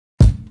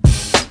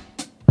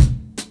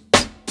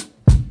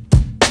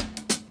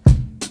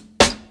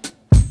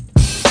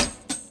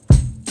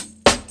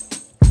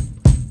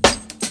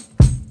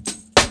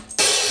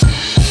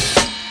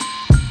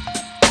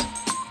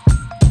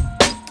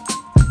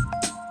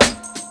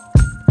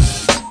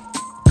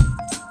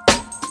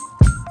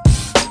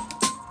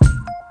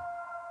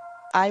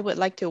I would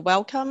like to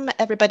welcome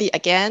everybody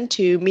again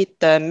to meet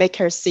the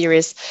Maker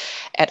series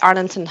at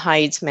Arlington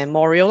Heights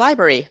Memorial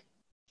Library.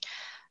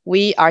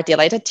 We are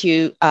delighted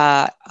to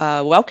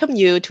welcome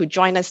you to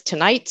join us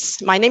tonight.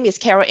 My name is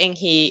Carol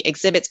Ng,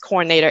 Exhibits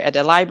Coordinator at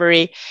the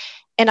library,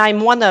 and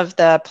I'm one of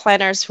the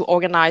planners who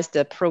organized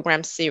the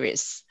program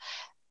series.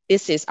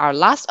 This is our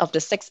last of the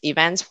 6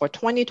 events for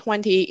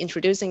 2020,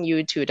 introducing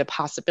you to the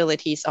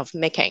possibilities of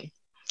making.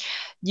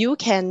 You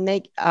can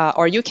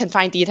you can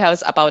find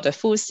details about the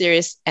full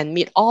series and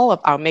meet all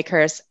of our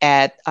makers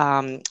at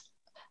our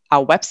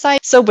website.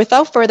 So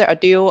without further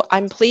ado,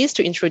 I'm pleased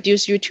to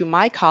introduce you to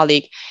my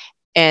colleague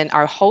and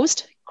our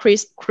host,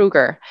 Chris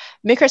Kruger,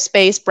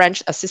 Makerspace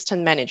Branch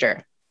Assistant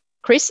Manager.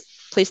 Chris,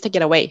 please take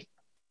it away.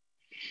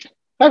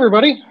 Hi,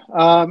 everybody.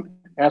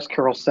 As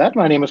Carol said,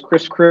 my name is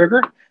Chris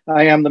Kruger.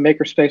 I am the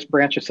Makerspace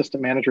Branch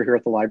Assistant Manager here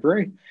at the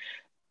library.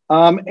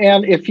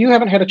 And if you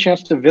haven't had a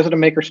chance to visit a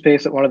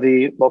makerspace at one of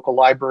the local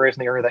libraries in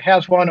the area that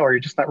has one, or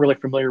you're just not really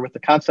familiar with the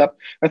concept,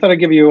 I thought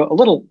I'd give you a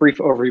little brief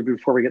overview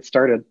before we get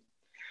started.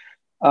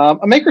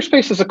 A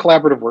makerspace is a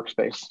collaborative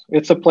workspace.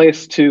 It's a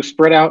place to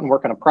spread out and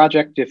work on a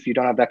project if you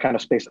don't have that kind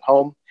of space at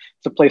home.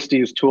 It's a place to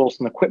use tools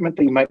and equipment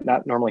that you might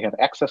not normally have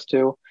access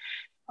to.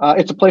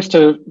 It's a place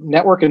to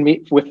network and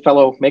meet with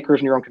fellow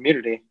makers in your own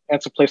community. And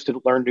it's a place to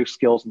learn new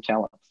skills and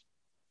talents.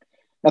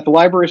 At the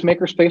library's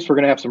makerspace, we're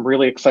going to have some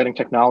really exciting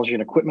technology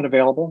and equipment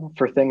available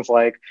for things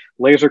like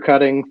laser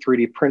cutting,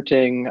 3D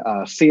printing,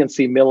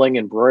 CNC milling,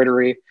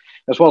 embroidery,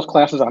 as well as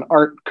classes on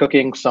art,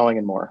 cooking, sewing,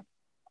 and more.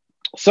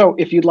 So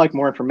if you'd like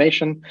more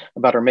information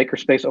about our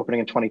makerspace opening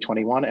in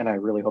 2021, and I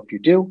really hope you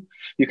do,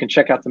 you can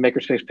check out the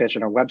makerspace page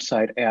on our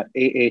website at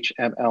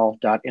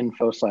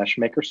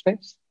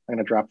ahml.info/makerspace. I'm going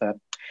to drop that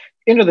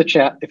into the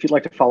chat if you'd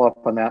like to follow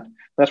up on that.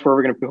 That's where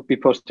we're going to be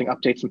posting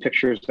updates and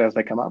pictures as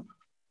they come up.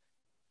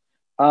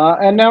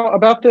 And now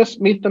about this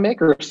Meet the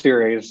Maker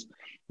series.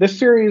 This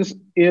series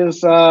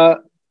is,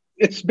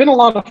 it's been a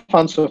lot of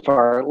fun so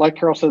far. Like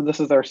Carol said, this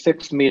is our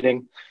 6th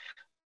meeting.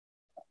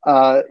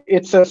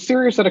 It's a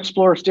series that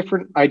explores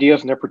different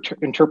ideas and their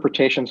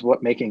interpretations of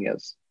what making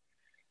is.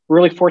 We're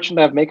really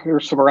fortunate to have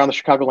makers from around the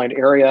Chicagoland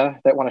area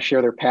that want to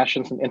share their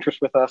passions and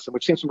interests with us. And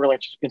we've seen some really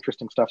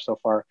interesting stuff so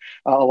far.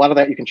 A lot of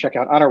that you can check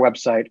out on our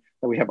website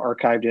that we have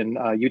archived in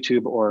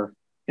YouTube or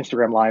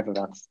Instagram Live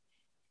events.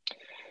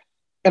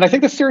 And I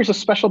think this series is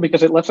special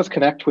because it lets us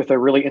connect with a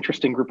really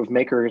interesting group of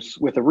makers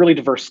with a really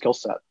diverse skill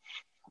set.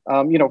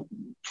 You know,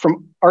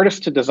 from artists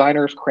to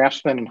designers,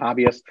 craftsmen, and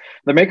hobbyists,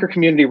 the maker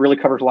community really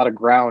covers a lot of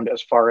ground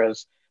as far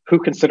as who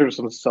considers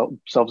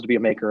themselves to be a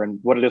maker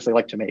and what it is they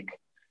like to make.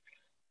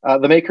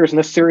 The makers in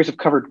this series have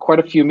covered quite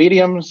a few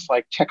mediums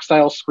like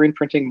textiles, screen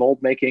printing, mold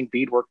making,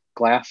 beadwork,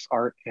 glass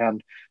art,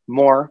 and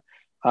more.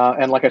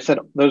 And like I said,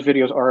 those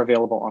videos are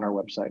available on our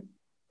website.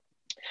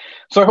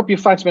 So I hope you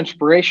find some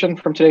inspiration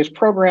from today's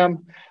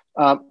program.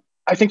 I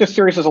think this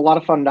series is a lot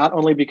of fun, not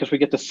only because we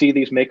get to see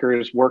these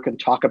makers work and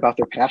talk about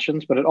their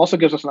passions, but it also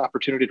gives us an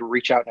opportunity to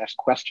reach out and ask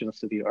questions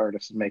to the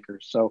artists and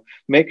makers. So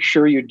make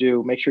sure you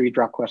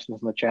drop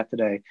questions in the chat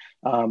today.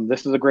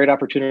 This is a great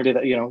opportunity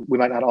that, we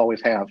might not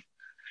always have.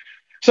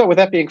 So with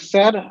that being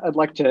said, I'd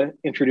like to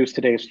introduce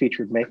today's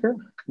featured maker,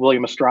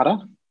 William Estrada.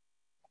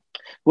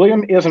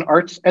 William is an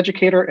arts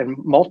educator and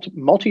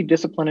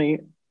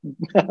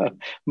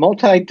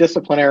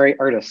multidisciplinary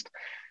artist.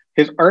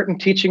 His art and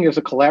teaching is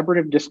a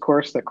collaborative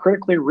discourse that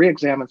critically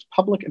re-examines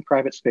public and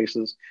private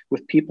spaces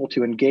with people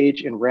to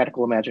engage in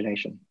radical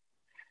imagination.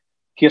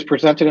 He has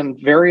presented in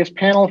various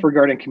panels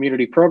regarding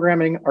community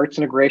programming, arts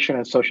integration,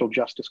 and social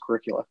justice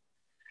curricula.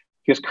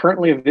 He is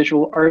currently a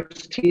visual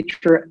arts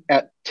teacher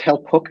at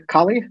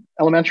Telpukali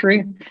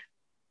Elementary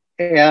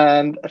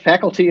and a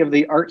faculty of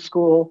the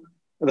School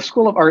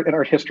of Art and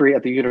Art History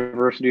at the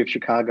University of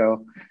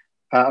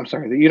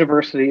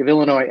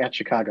Illinois at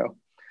Chicago.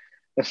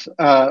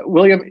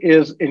 William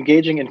is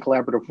engaging in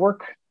collaborative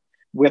work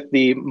with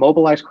the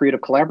Mobilized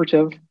Creative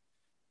Collaborative,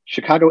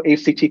 Chicago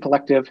ACT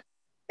Collective,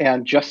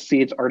 and Just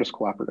Seeds Artist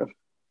Cooperative.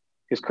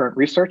 His current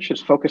research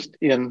is focused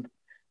in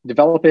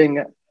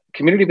developing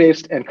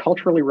community-based and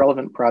culturally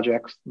relevant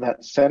projects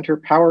that center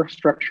power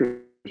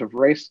structures of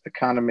race,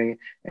 economy,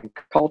 and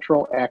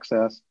cultural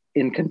access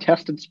in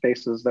contested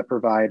spaces that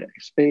provide a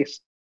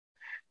space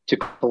to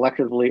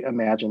collectively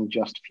imagine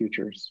just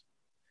futures.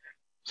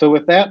 So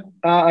with that,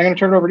 I'm going to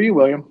turn it over to you,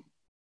 William.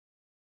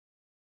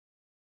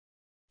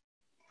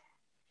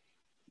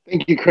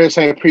 Thank you, Chris.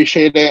 I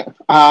appreciate it.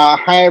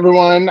 Hi,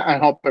 everyone. I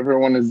hope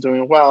everyone is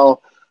doing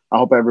well. I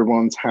hope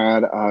everyone's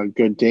had a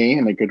good day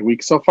and a good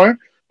week so far.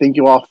 Thank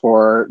you all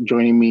for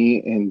joining me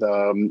in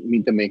the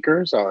Meet the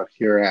Makers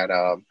here at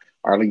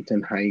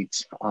Arlington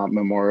Heights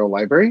Memorial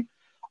Library.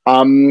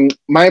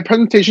 My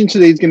presentation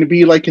today is going to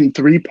be like in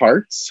 3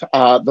 parts.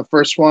 The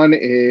first one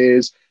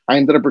is I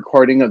ended up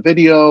recording a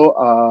video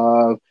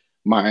of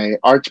my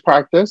arts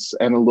practice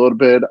and a little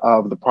bit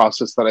of the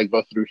process that I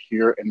go through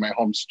here in my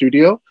home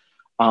studio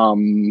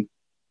to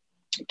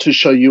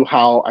show you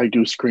how I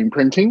do screen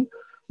printing.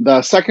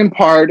 The second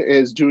part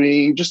is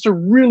doing just a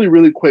really,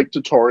 really quick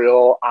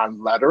tutorial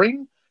on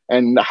lettering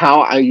and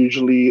how I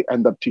usually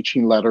end up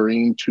teaching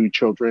lettering to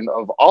children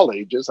of all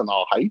ages and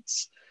all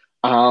heights.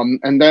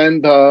 And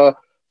then the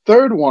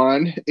third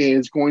one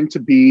is going to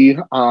be,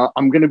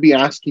 I'm going to be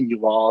asking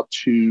you all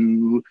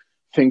to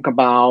think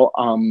about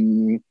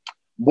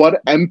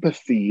what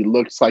empathy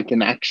looks like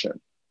in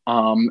action.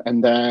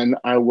 And then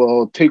I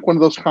will take one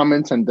of those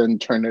comments and then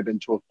turn it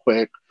into a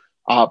quick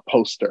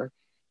poster.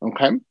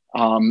 Okay.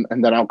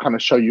 And then I'll kind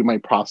of show you my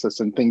process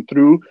and think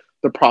through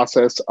the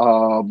process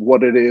of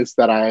what it is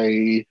that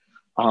I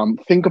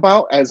think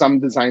about as I'm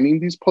designing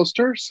these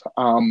posters,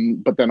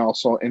 but then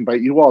also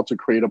invite you all to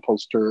create a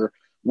poster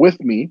with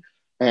me.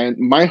 And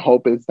my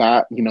hope is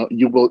that, you know,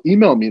 you will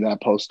email me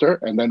that poster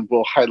and then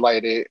we'll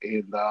highlight it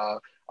in the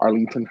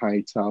Arlington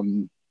Heights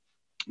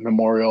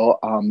Memorial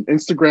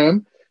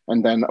Instagram,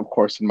 and then of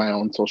course in my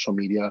own social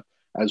media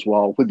as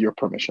well, with your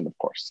permission, of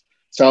course.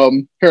 So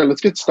here, let's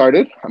get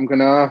started. I'm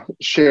gonna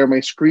share my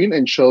screen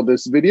and show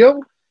this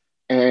video.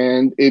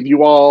 And if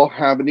you all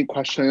have any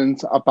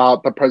questions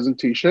about the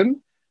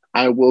presentation,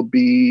 I will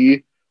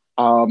be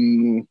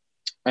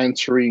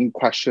answering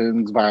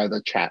questions via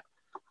the chat.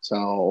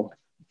 So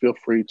feel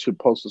free to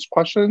post those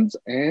questions,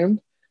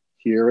 and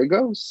here it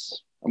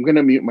goes. I'm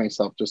gonna mute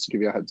myself just to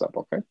give you a heads up,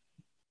 okay?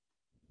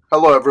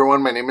 Hello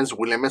everyone, my name is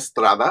William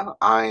Estrada.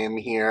 I am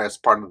here as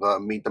part of the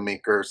Meet the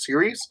Maker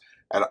series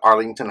at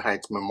Arlington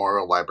Heights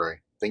Memorial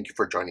Library. Thank you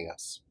for joining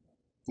us.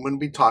 I'm going to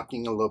be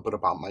talking a little bit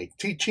about my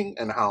teaching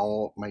and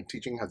how my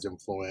teaching has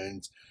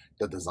influenced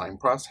the design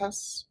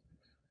process.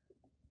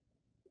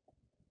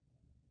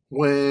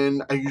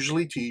 When I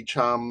usually teach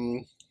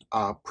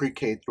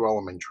pre-K through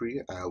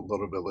elementary at a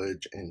little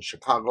village in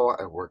Chicago,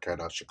 I work at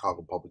a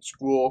Chicago public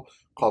school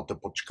called the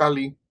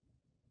Pochcali.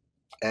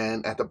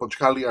 And at the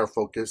Pochcali, our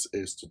focus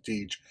is to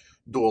teach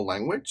dual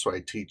language. So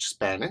I teach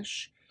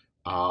Spanish,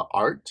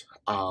 art,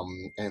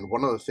 and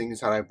one of the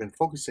things that I've been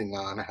focusing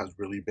on has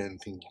really been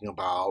thinking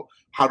about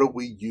how do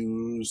we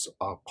use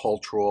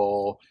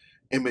cultural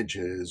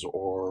images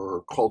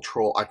or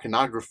cultural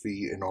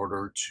iconography in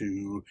order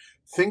to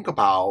think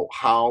about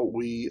how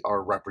we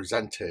are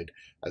represented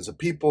as a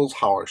peoples,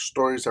 how our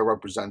stories are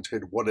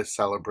represented, what is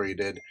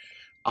celebrated.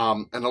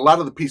 And a lot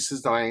of the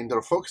pieces that I ended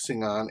up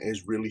focusing on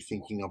is really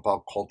thinking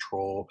about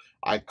cultural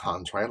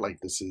icons, right? Like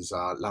this is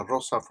La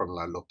Rosa from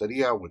La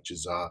Loteria, which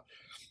is a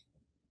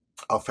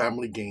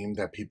family game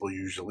that people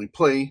usually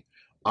play.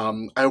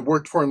 I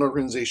worked for an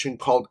organization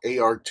called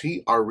ART,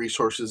 Our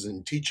Resources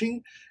in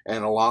Teaching,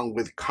 and along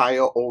with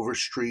Kaya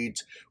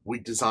Overstreet, we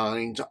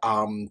designed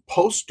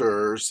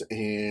posters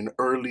in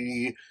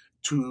early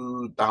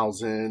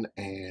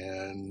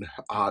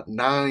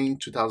 2009,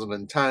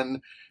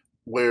 2010,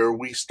 where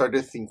we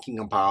started thinking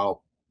about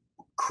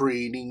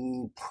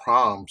creating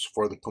prompts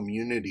for the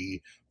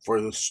community,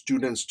 for the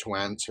students to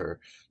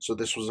answer. So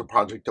this was a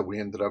project that we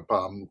ended up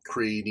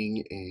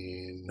creating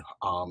in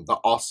the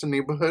Austin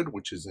neighborhood,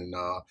 which is in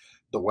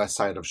the west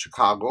side of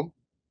Chicago.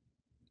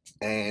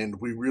 And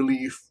we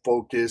really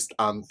focused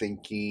on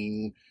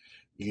thinking,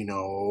 you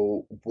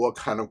know, what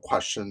kind of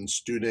questions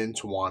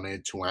students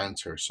wanted to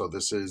answer. So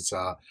this is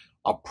a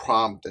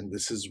prompt, and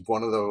this is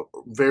one of the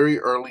very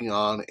early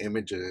on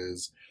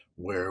images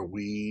where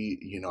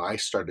I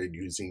started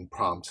using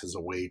prompts as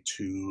a way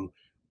to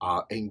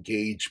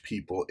engage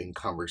people in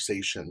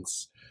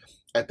conversations.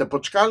 At the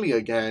Pochcali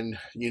again,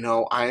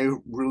 I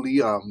really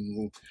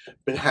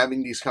been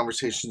having these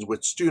conversations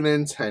with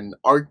students and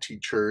art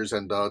teachers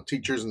and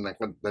teachers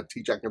that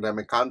teach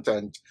academic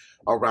content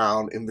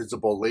around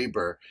invisible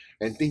labor,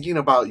 and thinking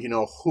about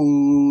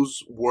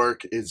whose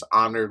work is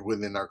honored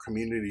within our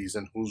communities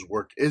and whose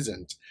work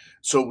isn't.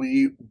 So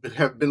we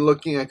have been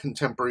looking at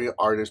contemporary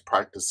artist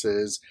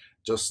practices,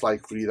 just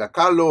like Frida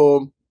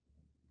Kahlo,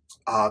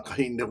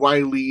 Kahinde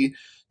Wiley,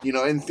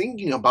 and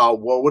thinking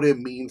about what would it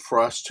mean for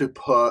us to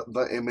put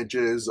the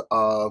images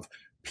of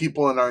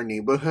people in our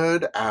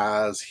neighborhood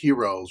as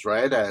heroes,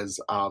 right? As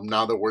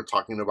now that we're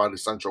talking about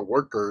essential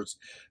workers,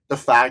 the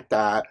fact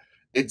that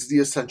it's the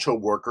essential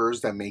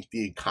workers that make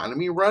the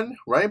economy run,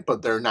 right?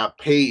 But they're not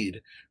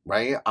paid,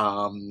 right?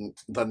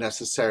 The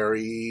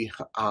necessary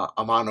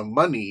amount of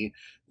money,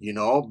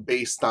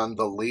 based on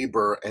the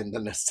labor and the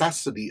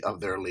necessity of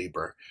their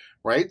labor.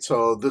 Right.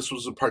 So this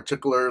was a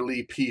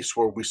particularly piece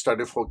where we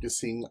started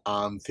focusing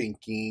on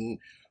thinking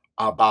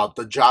about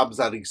the jobs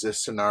that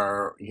exist in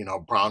our,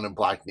 brown and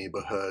black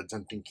neighborhoods,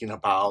 and thinking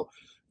about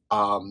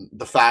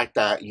the fact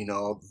that,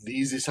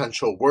 these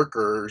essential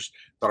workers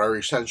that are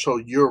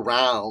essential year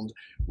round,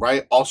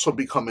 right, also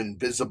become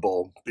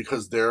invisible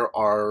because they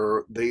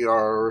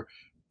are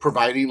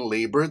providing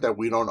labor that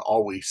we don't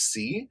always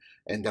see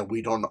and that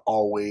we don't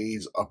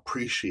always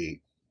appreciate.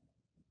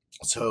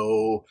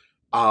 So,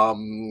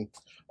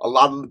 a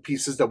lot of the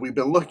pieces that we've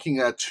been looking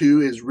at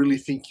too is really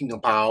thinking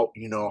about,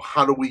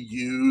 how do we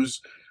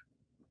use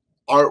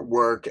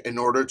artwork in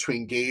order to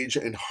engage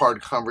in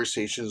hard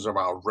conversations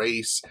about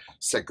race,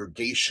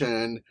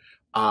 segregation,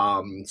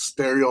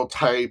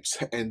 stereotypes.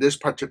 And this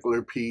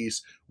particular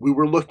piece, we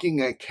were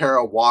looking at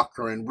Kara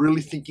Walker and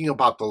really thinking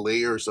about the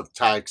layers of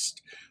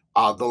text.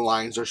 The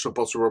lines are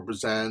supposed to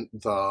represent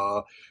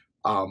the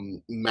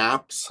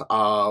maps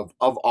of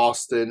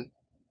Austin,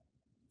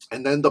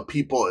 and then the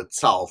people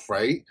itself,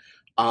 right?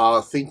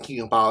 Thinking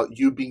about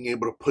you being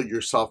able to put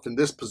yourself in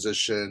this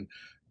position,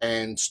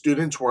 and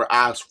students were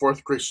asked,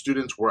 fourth grade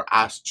students were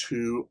asked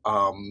to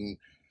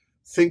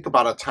think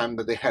about a time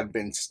that they had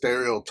been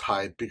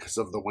stereotyped because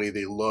of the way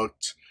they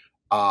looked,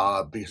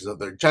 because of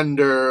their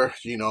gender,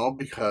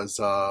 because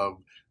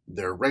of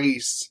their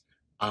race,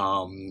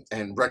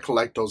 and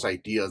recollect those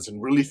ideas,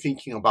 and really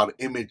thinking about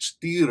image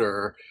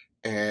theater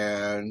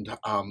and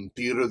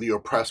theater of the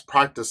oppressed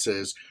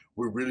practices.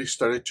 We really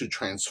started to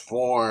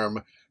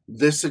transform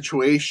this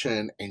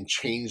situation and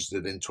changed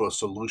it into a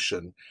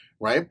solution,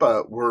 right?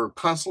 But we're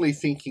constantly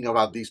thinking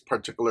about these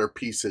particular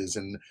pieces,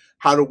 and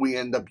how do we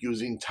end up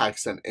using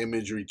text and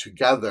imagery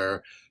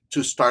together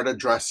to start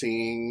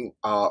addressing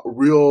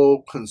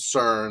real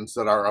concerns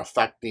that are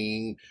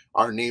affecting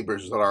our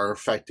neighbors, that are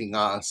affecting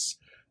us.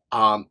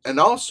 And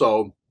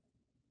also,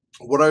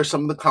 what are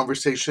some of the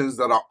conversations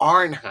that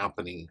aren't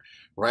happening,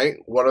 right?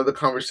 What are the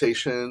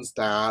conversations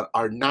that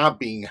are not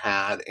being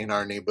had in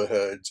our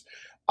neighborhoods?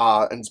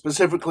 And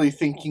specifically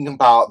thinking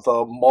about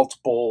the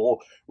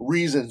multiple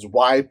reasons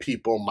why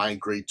people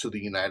migrate to the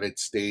United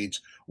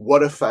States.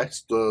 What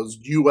effects does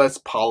U.S.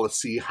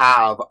 policy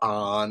have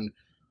on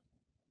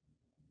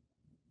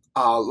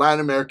Latin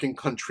American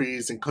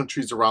countries and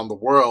countries around the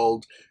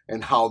world,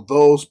 and how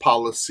those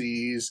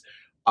policies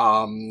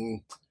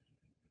um,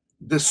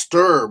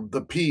 disturb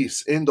the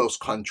peace in those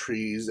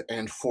countries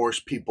and force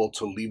people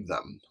to leave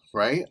them,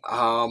 right?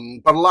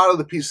 But a lot of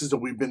the pieces that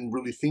we've been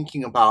really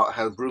thinking about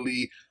have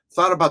really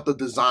thought about the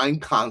design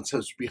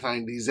concepts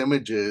behind these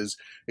images,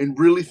 and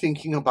really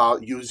thinking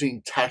about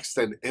using text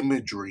and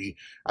imagery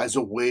as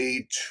a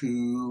way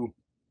to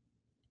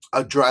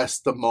address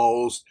the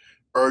most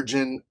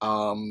urgent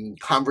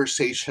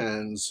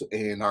conversations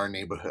in our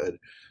neighborhood.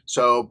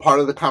 So part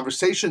of the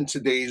conversation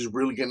today is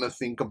really going to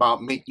think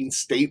about making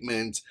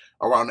statements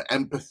around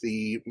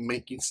empathy,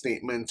 making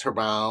statements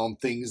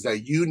around things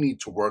that you need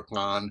to work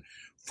on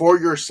for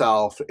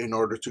yourself in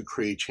order to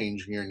create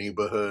change in your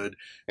neighborhood,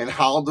 and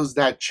how does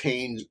that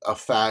change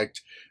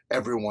affect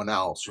everyone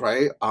else,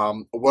 right?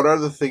 What are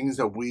the things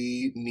that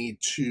we need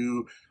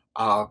to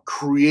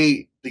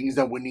create, things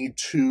that we need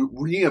to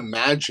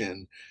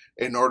reimagine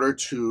in order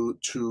to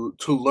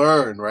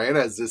learn, right?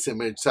 As this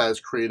image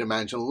says, create,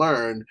 imagine,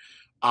 learn.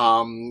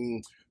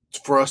 Um,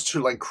 for us to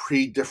like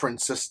create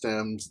different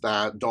systems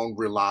that don't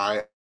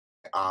rely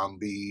on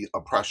the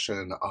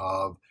oppression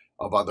of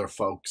other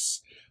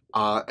folks.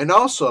 And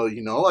also,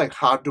 like,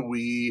 how do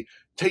we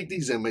take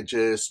these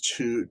images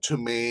to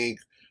make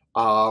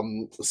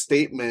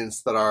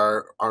statements that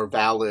are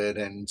valid,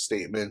 and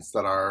statements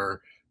that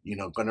are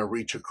going to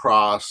reach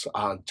across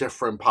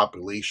different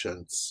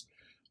populations.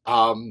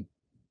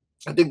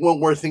 I think when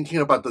we're thinking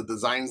about the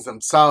designs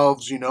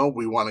themselves,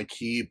 we want to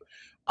keep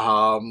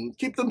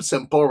them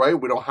simple,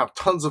 right? We don't have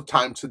tons of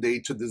time today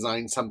to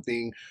design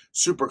something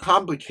super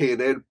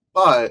complicated,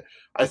 but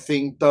I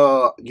think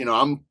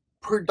I'm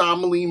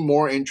predominantly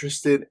more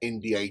interested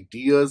in the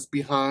ideas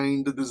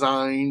behind the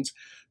designs.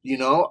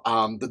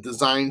 The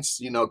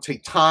designs,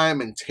 take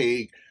time and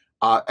take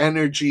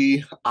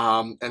energy,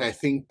 and I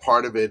think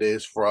part of it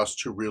is for us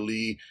to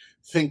really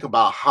think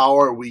about how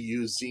are we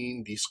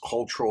using these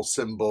cultural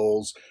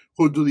symbols,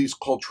 who do these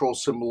cultural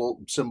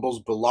symbols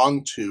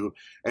belong to,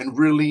 and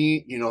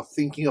really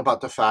thinking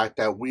about the fact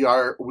that we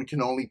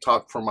can only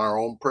talk from our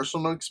own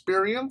personal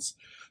experience.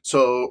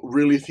 So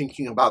really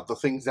thinking about the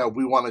things that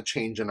we want to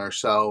change in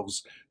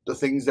ourselves, the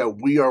things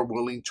that we are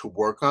willing to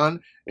work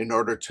on in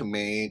order to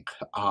make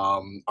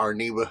our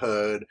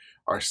neighborhood,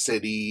 our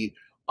city,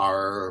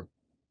 our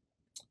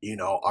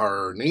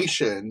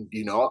nation,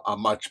 a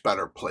much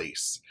better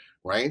place,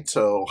 right?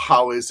 So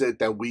how is it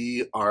that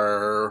we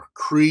are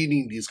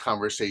creating these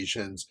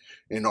conversations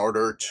in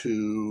order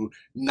to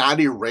not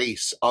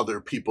erase other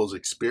people's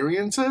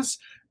experiences,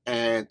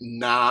 and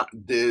not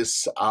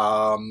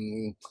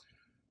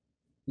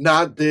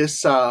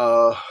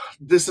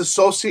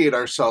disassociate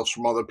ourselves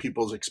from other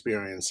people's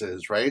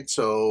experiences, right?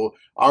 So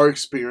our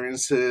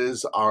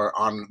experiences are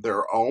on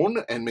their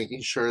own, and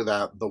making sure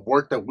that the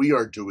work that we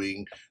are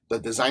doing, the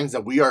designs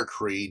that we are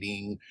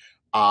creating,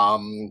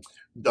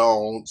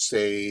 don't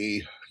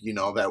say,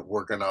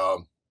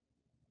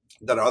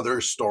 that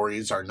other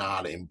stories are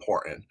not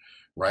important,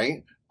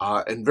 right?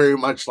 And very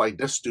much like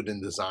this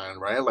student design,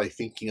 right? Like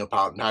thinking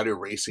about not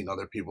erasing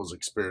other people's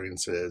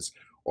experiences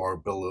or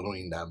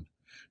belittling them.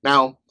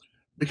 Now,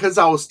 because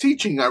I was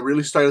teaching, I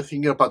really started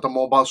thinking about the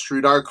mobile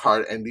street art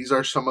card, and these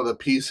are some of the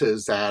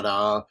pieces that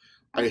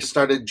I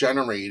started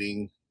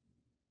generating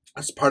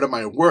as part of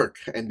my work,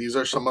 and these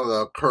are some of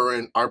the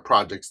current art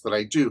projects that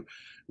I do.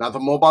 Now, the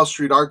mobile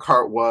street art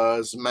cart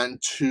was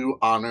meant to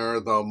honor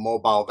the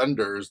mobile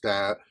vendors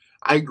that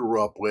I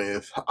grew up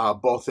with,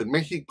 both in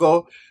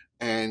Mexico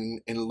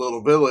and in a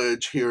little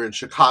village here in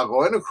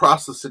Chicago and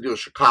across the city of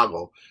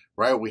Chicago,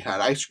 right? We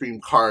had ice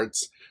cream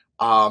carts.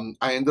 I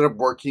ended up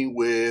working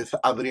with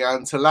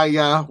Adrian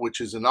Celaya,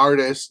 which is an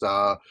artist,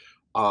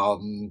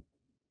 um,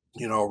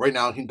 Right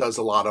now he does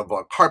a lot of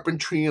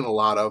carpentry and a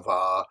lot of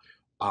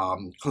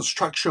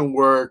construction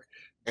work.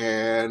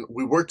 And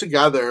we worked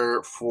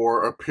together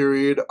for a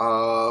period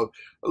of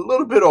a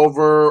little bit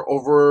over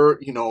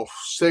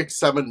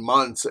 6-7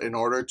 months in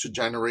order to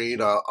generate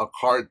a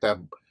cart that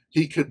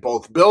he could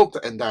both build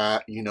and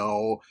that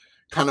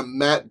kind of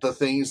met the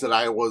things that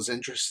I was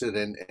interested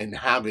in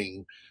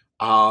having.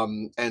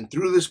 And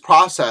through this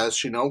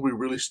process, we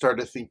really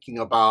started thinking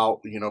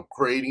about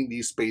creating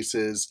these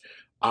spaces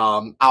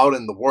out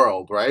in the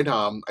world, right?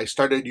 I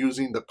started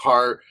using the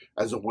cart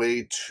as a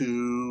way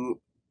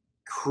to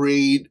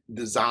create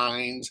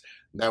designs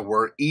that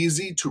were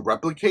easy to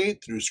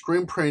replicate through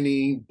screen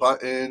printing,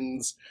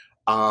 buttons,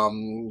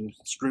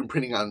 screen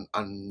printing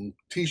on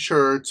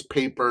t-shirts,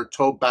 paper,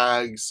 tote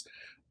bags.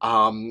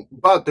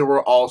 But there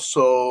were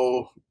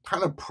also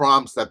kind of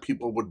prompts that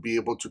people would be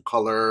able to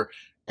color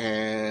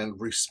and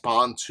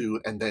respond to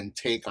and then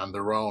take on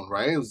their own,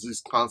 right? It was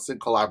these constant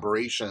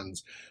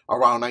collaborations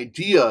around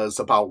ideas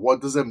about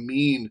what does it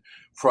mean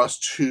for us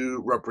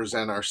to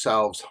represent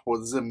ourselves? What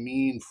does it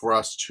mean for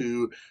us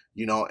to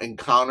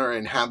encounter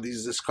and have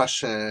these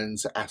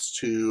discussions as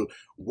to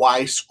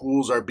why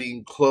schools are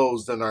being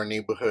closed in our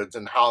neighborhoods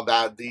and how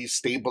that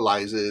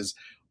destabilizes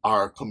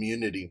our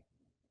community.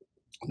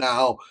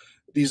 Now,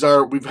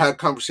 we've had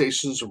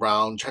conversations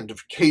around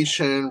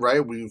gentrification,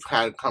 right? We've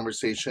had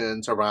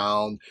conversations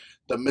around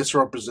the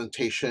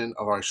misrepresentation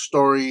of our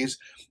stories.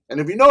 And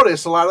if you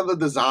notice, a lot of the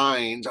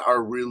designs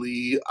are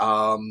really,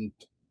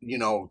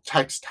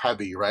 text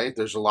heavy, right?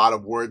 There's a lot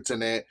of words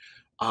in it.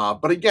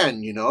 But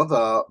again,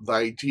 the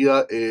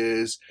idea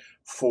is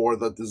for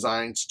the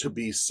designs to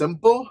be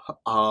simple.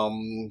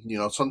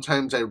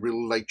 Sometimes I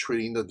really like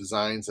treating the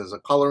designs as a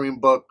coloring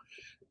book.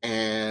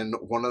 And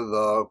one of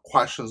the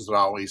questions that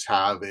I always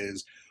have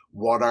is,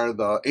 what are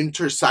the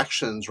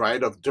intersections,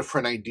 right, of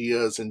different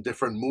ideas and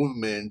different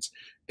movements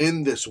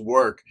in this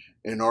work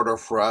in order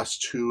for us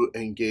to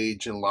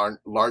engage in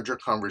larger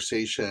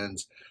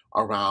conversations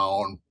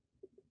around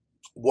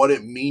what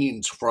it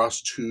means for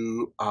us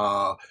to,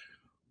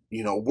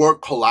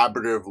 work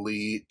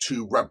collaboratively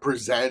to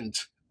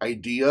represent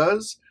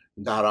ideas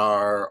that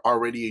are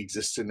already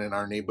existing in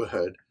our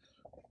neighborhood.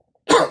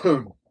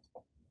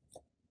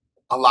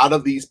 A lot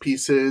of these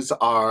pieces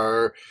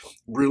are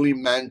really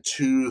meant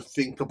to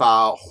think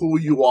about who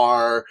you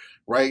are,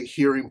 right?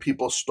 Hearing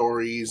people's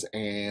stories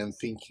and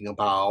thinking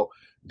about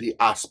the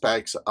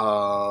aspects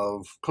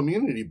of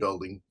community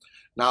building.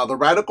 Now, the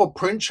Radical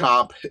Print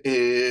Shop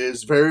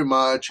is very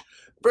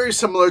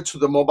similar to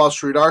the mobile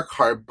street art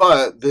cart,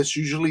 but this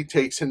usually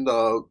take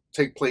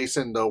place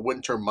in the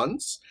winter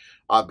months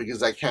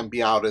because I can't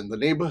be out in the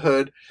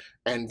neighborhood.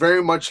 And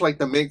very much like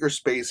the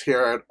makerspace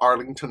here at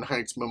Arlington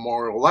Heights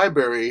Memorial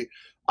Library,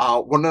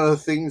 one of the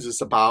things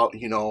is about,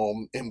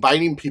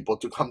 inviting people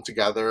to come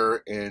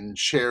together and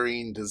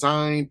sharing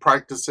design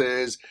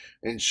practices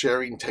and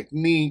sharing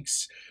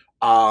techniques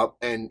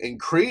and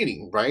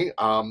creating, right?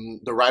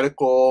 The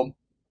Radical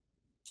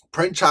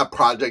Print Shop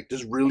project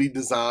is really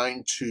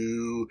designed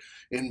to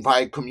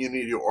invite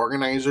community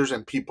organizers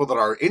and people that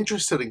are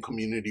interested in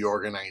community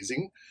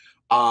organizing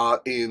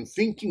in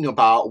thinking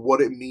about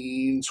what it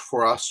means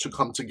for us to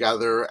come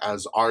together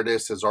as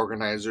artists, as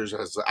organizers,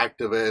 as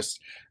activists,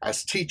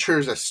 as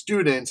teachers, as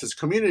students, as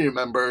community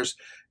members,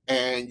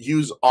 and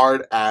use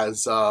art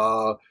as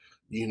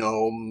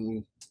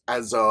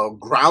as a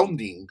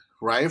grounding,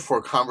 right,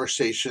 for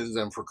conversations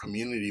and for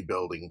community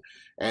building.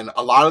 And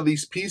a lot of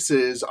these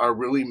pieces are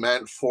really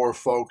meant for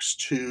folks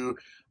to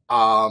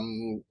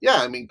come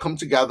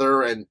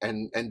together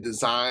and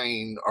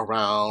design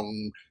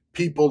around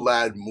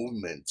people-led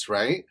movements,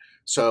 right?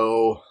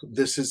 So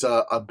this is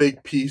a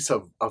big piece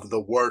of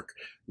the work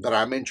that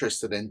I'm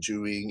interested in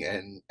doing,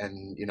 and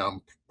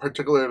I'm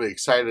particularly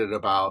excited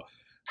about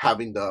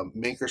having the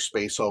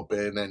makerspace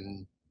open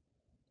and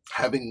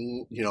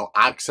having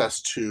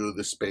access to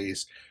the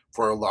space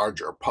for a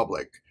larger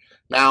public.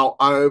 Now,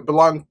 I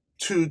belong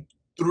to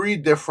 3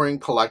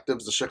 different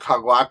collectives. The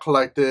Chicago Art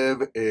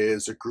Collective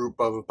is a group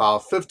of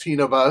about 15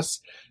 of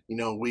us.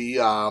 We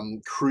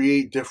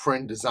create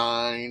different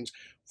designs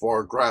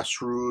for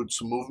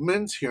grassroots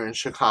movements here in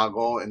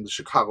Chicago, in the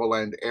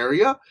Chicagoland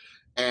area.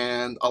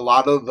 And a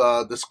lot of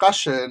the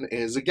discussion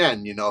is,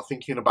 again,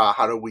 thinking about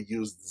how do we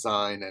use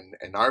design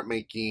and art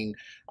making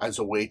as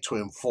a way to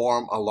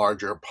inform a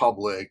larger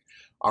public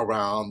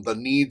around the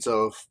needs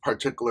of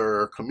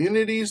particular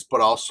communities, but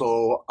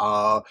also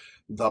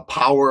the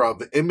power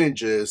of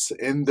images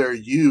in their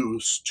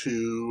use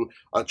to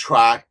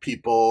attract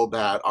people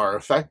that are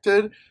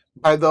affected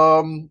by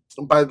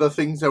the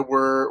things that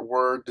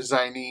we're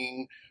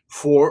designing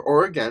for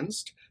or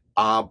against.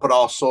 But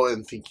also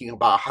in thinking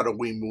about how do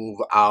we move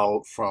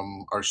out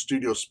from our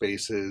studio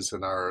spaces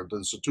and the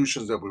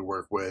institutions that we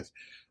work with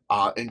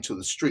into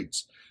the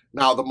streets.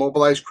 Now, the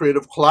Mobilized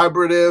Creative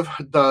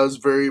Collaborative does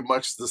very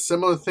much the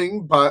similar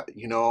thing, but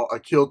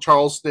Akil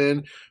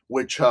Charleston,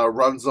 which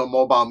runs the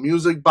Mobile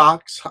Music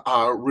Box,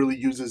 really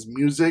uses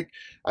music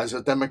as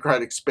a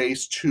democratic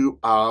space to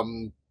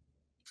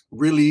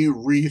really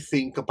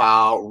rethink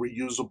about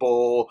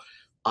reusable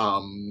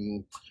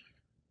um,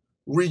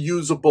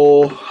 using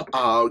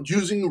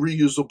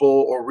reusable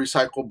or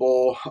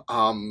recyclable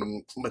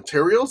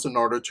materials in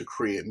order to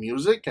create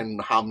music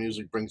and how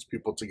music brings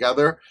people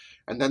together.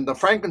 And then the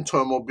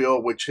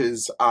Frankentoymobile, which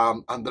is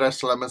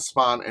Andres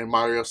Lemespan and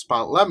Mario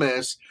Span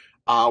Lemes,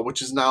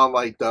 which is now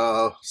like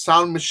the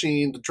sound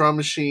machine, the drum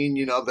machine.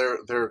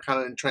 They're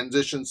kind of in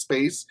transition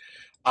space.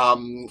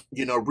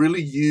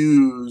 Really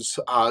use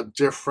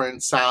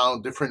different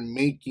sound, different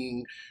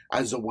making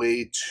as a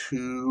way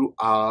to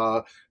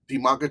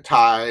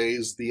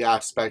democratize the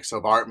aspects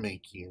of art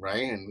making,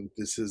 right? And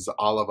this is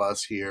all of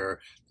us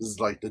here. This is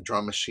like the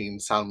drum machine,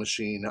 sound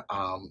machine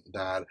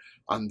that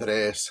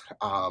Andres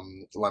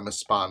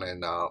Lemespan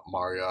and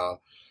Maria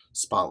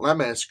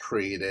Spant-Lemes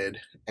created.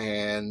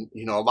 And,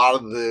 a lot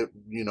of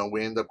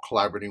we end up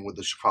collaborating with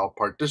the Chicago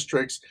Park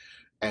districts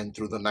and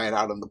through the night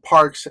out in the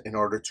parks in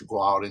order to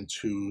go out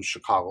into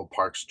Chicago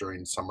parks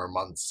during summer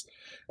months.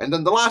 And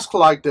then the last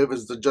collective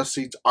is the Just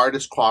Seats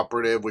Artist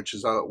Cooperative, which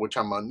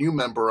I'm a new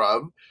member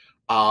of.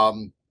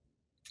 Um,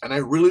 and I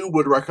really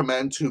would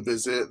recommend to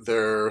visit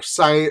their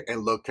site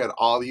and look at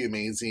all the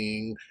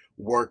amazing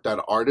work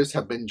that artists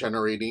have been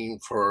generating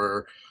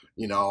for,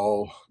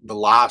 the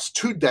last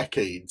 2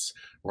 decades,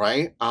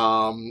 right?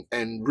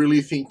 And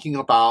really thinking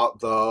about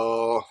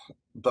the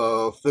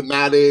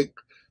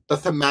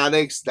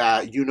thematics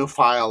that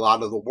unify a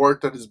lot of the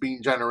work that is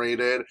being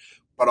generated,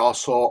 but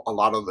also a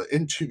lot of the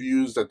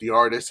interviews that the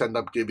artists end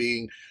up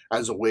giving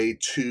as a way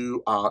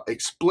to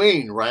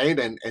explain, right,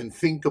 and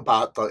think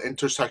about the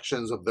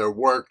intersections of their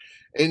work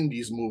in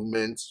these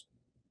movements,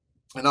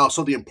 and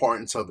also the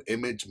importance of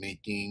image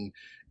making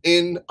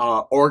in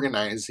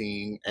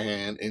organizing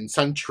and in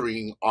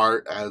centering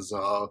art as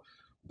a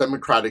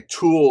democratic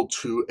tool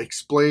to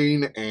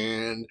explain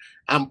and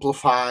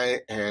amplify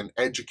and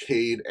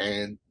educate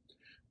and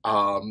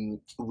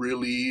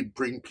really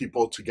bring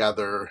people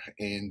together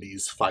in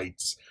these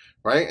fights,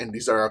 right? And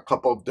these are a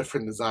couple of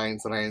different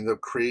designs that I ended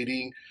up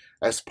creating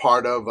as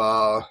part of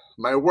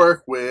my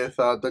work with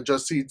the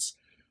Just Seats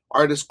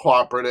Artist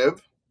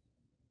Cooperative.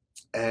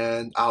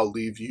 And I'll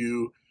leave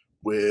you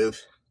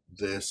with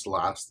this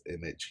last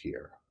image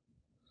here.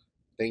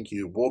 Thank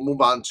you. We'll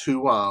move on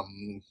to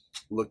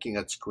looking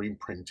at screen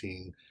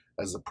printing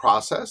as a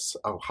process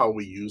of how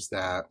we use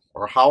that,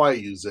 or how I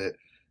use it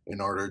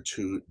in order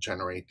to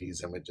generate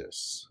these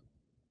images.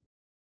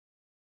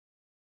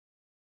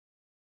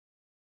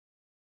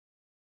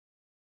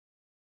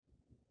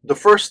 The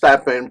first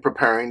step in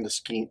preparing the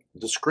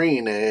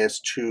screen is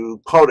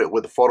to coat it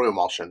with a photo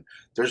emulsion.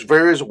 There's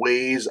various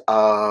ways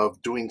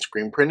of doing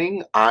screen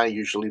printing. I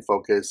usually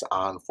focus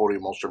on photo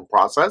emulsion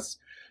process,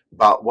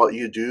 but what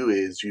you do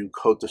is you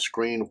coat the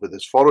screen with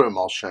this photo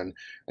emulsion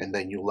and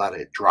then you let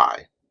it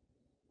dry.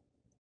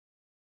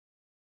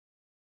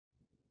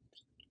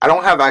 I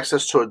don't have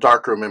access to a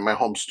darkroom in my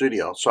home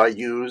studio, so I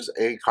use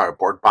a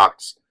cardboard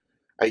box.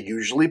 I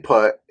usually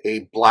put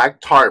a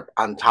black tarp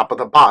on top of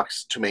the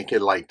box to make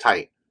it light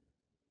tight.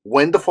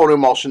 When the photo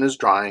emulsion is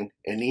drying,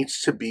 it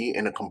needs to be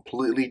in a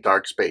completely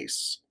dark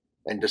space,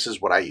 and this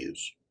is what I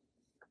use.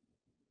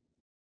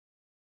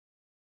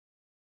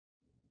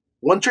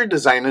 Once your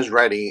design is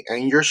ready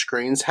and your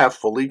screens have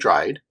fully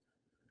dried,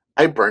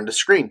 I burn the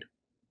screen.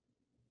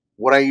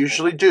 What I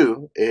usually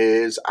do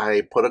is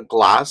I put a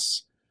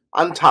glass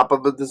on top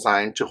of the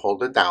design to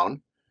hold it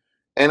down,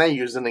 and I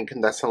use an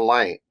incandescent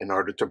light in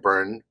order to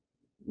burn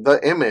the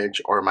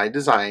image or my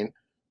design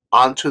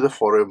onto the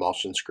photo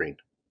emulsion screen.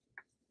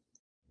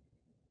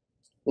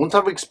 Once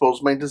I've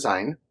exposed my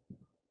design,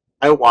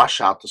 I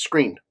wash out the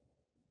screen,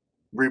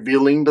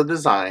 revealing the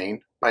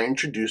design by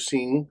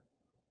introducing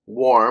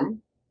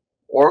warm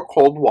or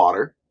cold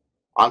water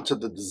onto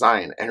the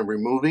design and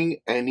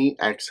removing any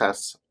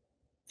excess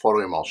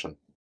photo emulsion.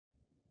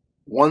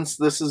 Once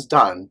this is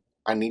done,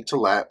 I need to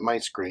let my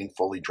screen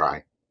fully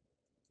dry.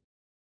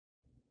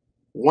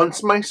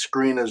 Once my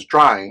screen is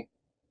dry,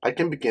 I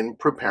can begin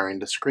preparing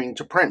the screen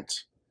to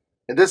print.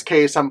 In this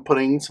case, I'm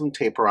putting some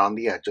tape around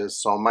the edges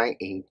so my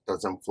ink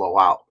doesn't flow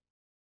out.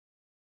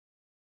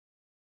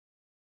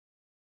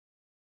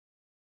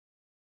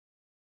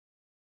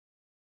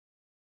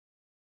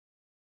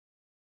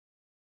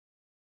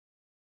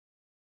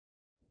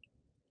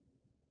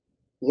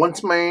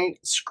 Once my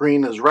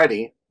screen is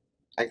ready,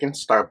 I can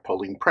start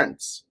pulling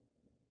prints.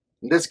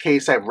 In this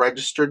case, I've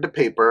registered the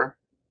paper,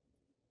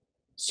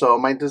 so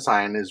my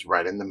design is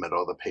right in the middle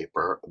of the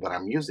paper that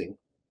I'm using.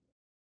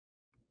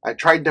 I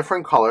tried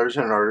different colors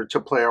in order to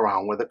play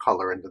around with the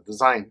color in the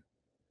design,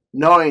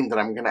 knowing that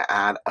I'm going to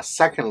add a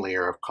second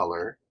layer of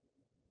color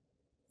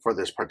for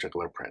this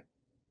particular print.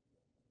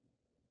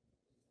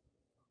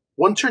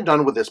 Once you're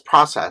done with this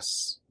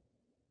process,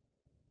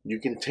 you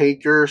can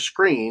take your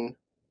screen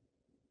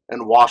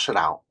and wash it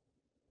out,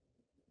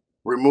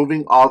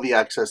 removing all the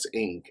excess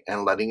ink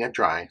and letting it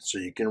dry so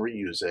you can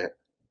reuse it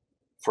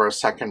for a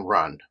second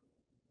run.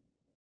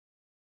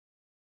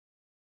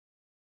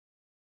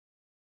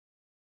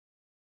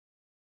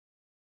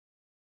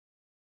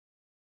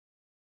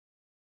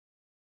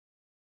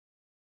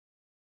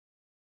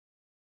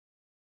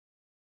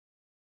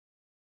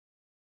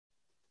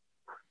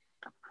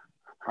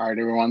 All right,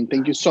 everyone.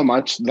 Thank you so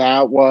much.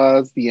 That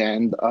was the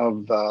end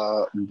of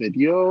the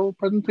video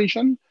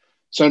presentation.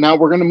 So now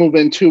we're going to move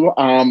into,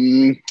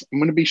 I'm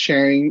going to be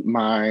sharing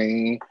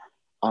my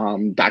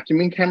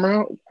document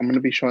camera. I'm going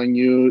to be showing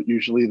you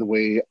usually the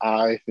way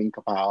I think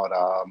about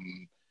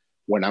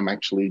when I'm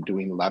actually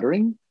doing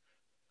lettering.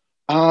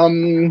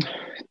 So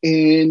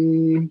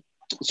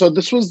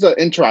this was the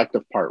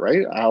interactive part,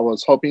 right? I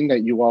was hoping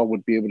that you all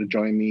would be able to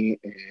join me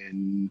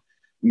in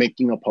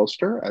making a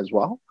poster as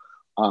well.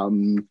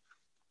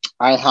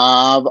 I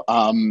have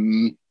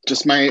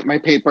just my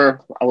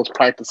paper. I was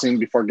practicing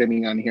before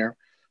getting on here,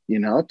 you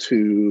know,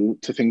 to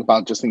think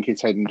about just in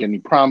case I didn't get any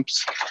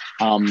prompts.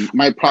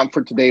 My prompt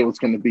for today was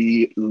going to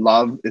be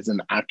love is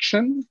an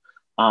action.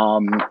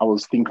 I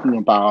was thinking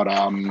about,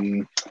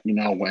 you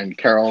know, when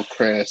Carol,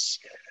 Chris,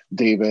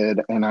 David,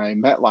 and I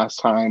met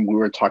last time, we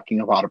were talking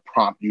about a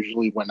prompt.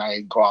 Usually when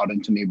I go out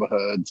into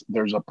neighborhoods,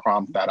 there's a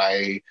prompt that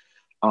I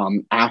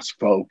ask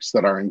folks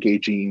that are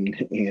engaging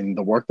in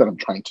the work that I'm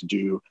trying to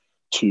do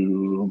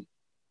to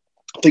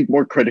think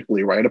more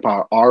critically, right,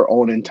 about our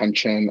own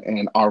intention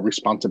and our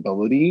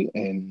responsibility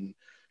in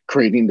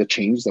creating the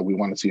change that we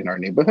want to see in our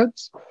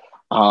neighborhoods.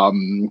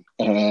 And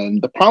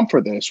the prompt for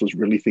this was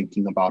really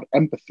thinking about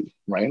empathy,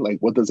 right? Like,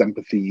 what does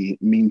empathy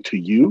mean to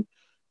you?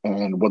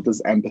 And what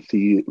does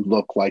empathy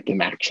look like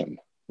in action,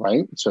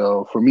 right?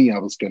 So for me, I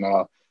was going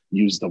to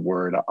use the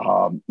word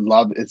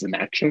love is an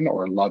action,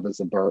 or love is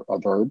a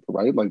verb,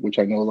 right? Like, which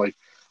I know like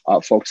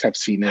folks have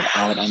seen it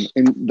out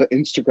in the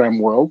Instagram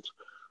world.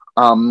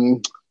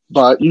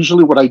 But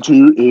usually what I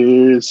do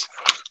is,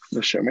 I'm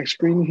gonna share my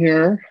screen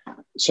here.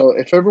 So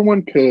if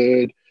everyone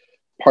could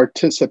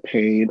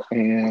participate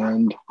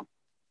and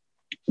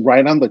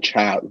write on the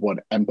chat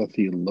what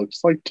empathy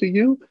looks like to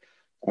you.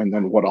 And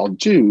then what I'll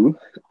do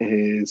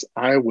is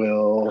I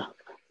will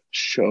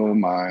show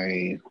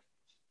my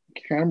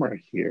camera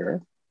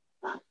here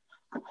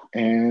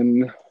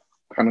and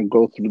kind of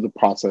go through the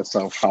process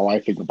of how I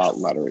think about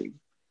lettering.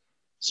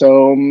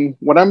 So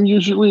when I'm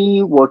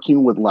usually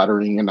working with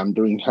lettering and I'm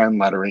doing hand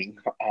lettering,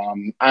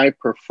 I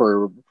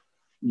prefer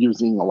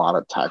using a lot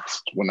of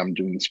text when I'm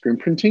doing screen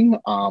printing.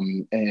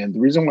 And the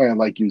reason why I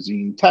like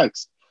using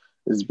text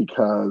is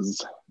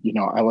because, you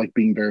know, I like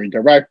being very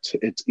direct.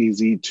 It's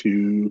easy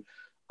to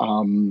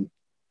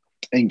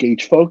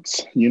engage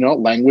folks. You know,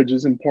 language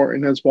is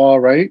important as well,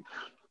 right?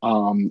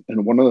 And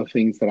one of the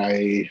things that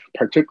I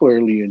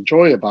particularly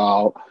enjoy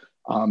about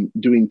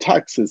doing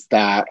text is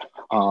that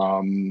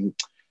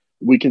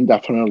we can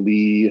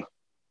definitely,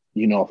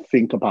 you know,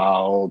 think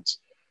about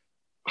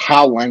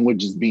how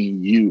language is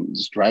being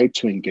used, right,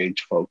 to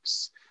engage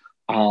folks.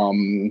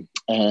 And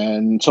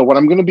so what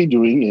I'm going to be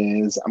doing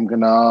is I'm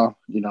going to,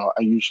 you know,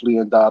 I usually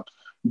end up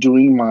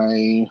doing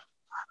my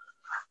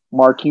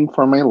marking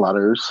for my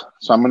letters.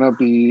 So I'm going to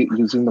be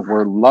using the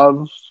word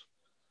love.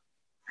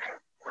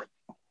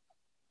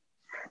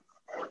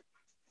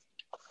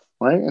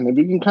 Right. And if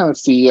you can kind of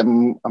see,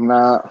 I'm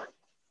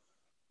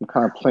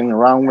kind of playing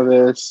around with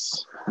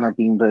this. I'm not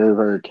being very,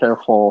 very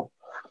careful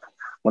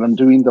when I'm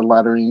doing the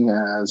lettering,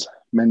 as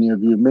many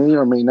of you may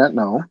or may not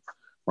know,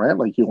 right?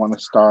 Like, you want to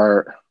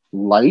start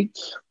light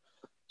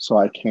so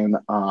I can,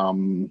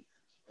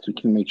 so you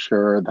can make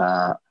sure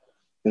that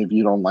if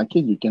you don't like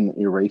it, you can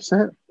erase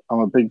it.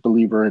 I'm a big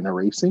believer in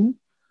erasing.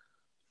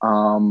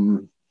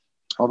 Although,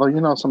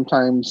 you know,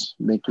 sometimes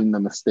making the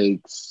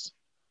mistakes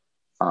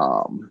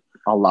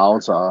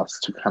allows us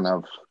to kind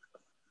of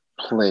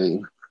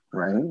play,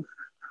 right?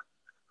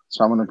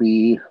 So I'm going to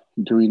be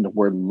doing the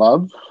word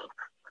love.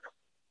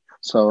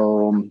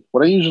 So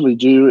what I usually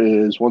do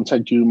is once I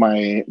do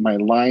my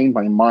line,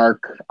 my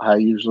mark, I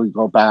usually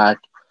go back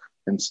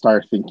and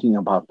start thinking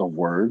about the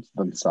words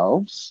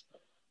themselves,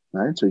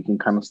 right? So you can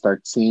kind of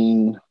start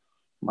seeing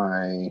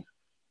the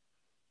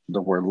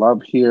word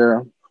love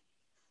here,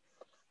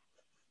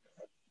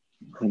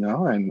 you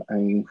know, and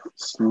I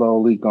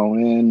slowly go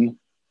in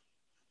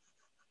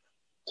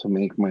to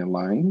make my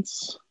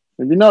lines.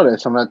 If you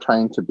notice, I'm not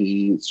trying to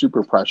be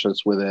super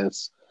precious with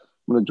this.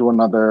 I'm going to do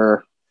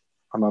another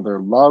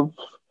love.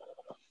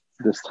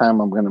 This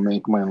time I'm going to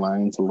make my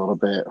lines a little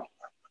bit,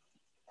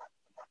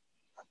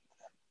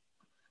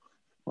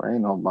 right? You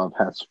know, love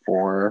has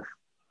 4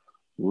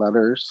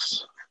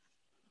 letters.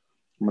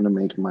 I'm going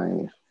to make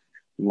my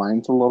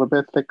lines a little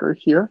bit thicker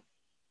here.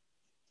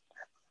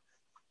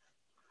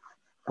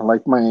 I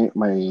like my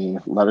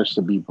letters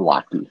to be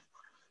blocky,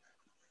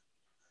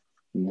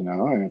 you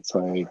know, and it's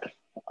like,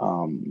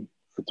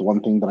 it's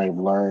one thing that I've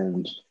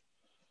learned,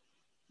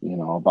 you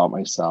know, about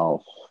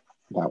myself,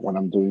 that when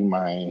I'm doing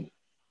my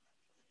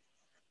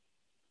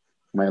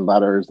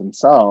letters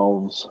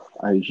themselves,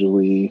 I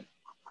usually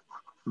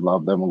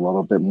love them a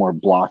little bit more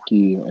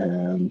blocky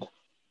and,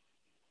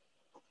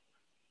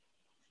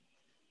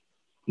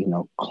 you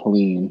know,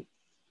 clean.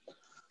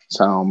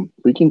 So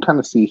we can kind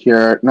of see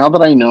here, now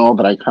that I know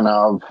that I kind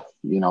of,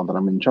 you know, that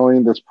I'm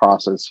enjoying this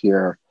process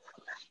here,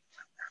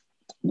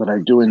 that I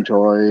do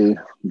enjoy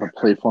the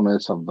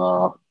playfulness of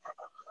the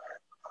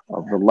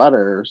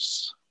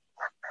letters.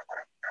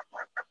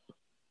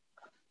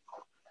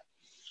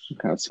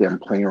 kind of see I'm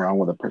playing around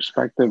with a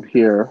perspective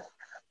here,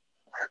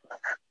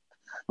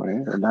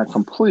 right? And not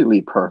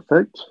completely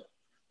perfect,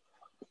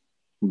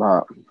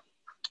 but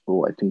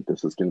oh, I think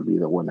this is going to be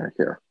the winner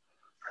here.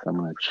 I'm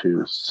going to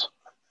choose.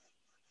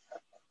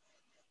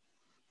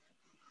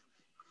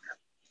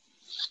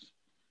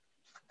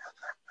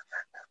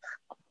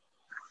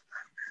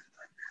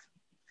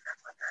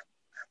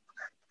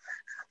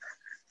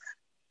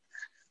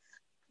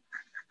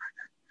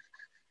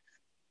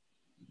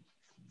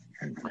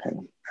 Okay.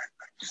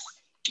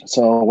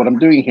 So what I'm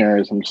doing here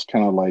is I'm just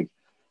kind of like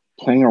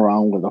playing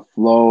around with a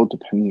flow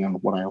depending on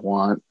what I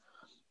want.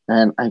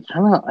 And I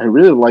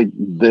really like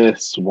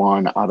this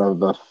one out of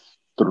the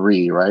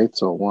three, right?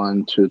 So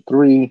 1, 2,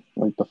 3,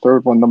 like the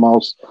third one the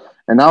most.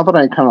 And now that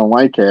I kind of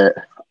like it,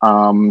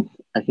 I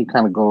can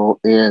kind of go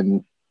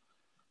in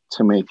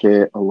to make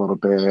it a little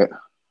bit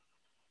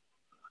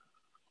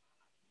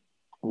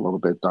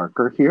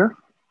darker here.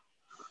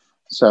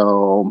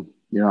 So,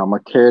 I'm a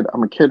kid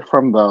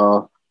from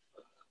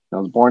I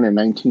was born in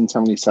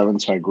 1977,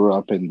 so I grew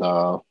up in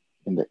the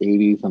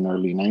 80s and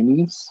early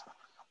 90s.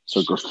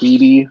 So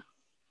graffiti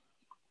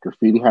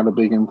had a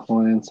big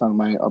influence on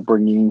my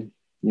upbringing,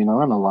 and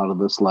a lot of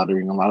this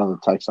lettering, a lot of the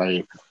text,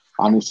 I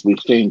honestly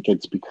think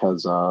it's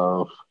because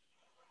of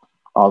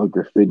all the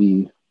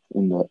graffiti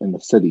in the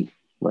city,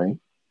 right?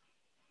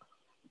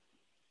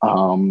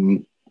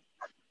 And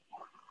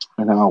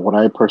what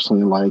I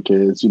personally like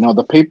is,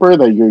 the paper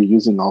that you're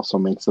using also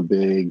makes a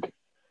big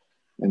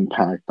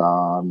impact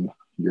on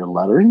your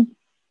lettering.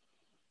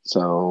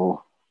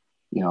 So,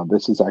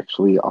 this is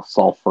actually a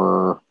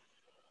sulfite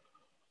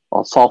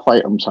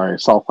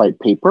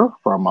paper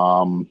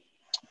from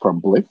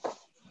Blick,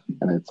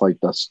 and it's like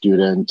the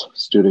student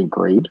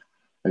grade.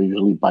 I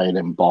usually buy it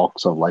in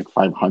bulks of like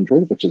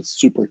 500, which is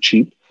super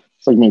cheap.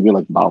 It's like maybe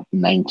like about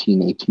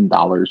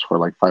 $18 for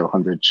like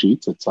 500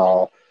 sheets. It's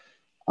all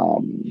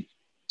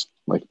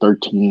like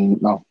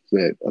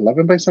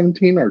 11 by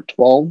 17 or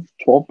 12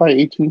 by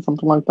 18,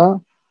 something like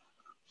that.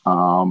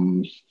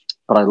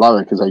 But I love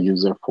it because I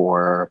use it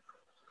for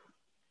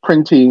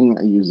printing,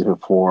 I use it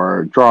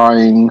for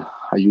drawing,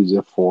 I use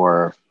it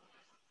for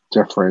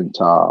different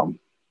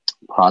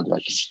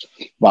projects.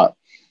 But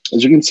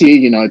as you can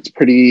see,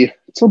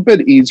 it's a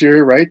bit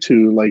easier, right,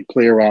 to like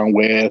play around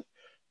with.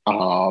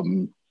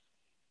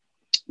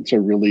 It's a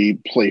really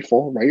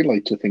playful, right,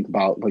 like to think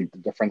about like the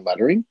different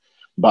lettering.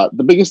 But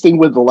the biggest thing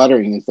with the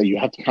lettering is that you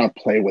have to kind of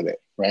play with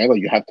it, right? Like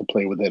you have to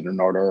play with it in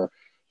order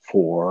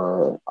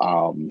for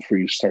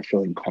you to start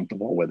feeling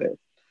comfortable with it.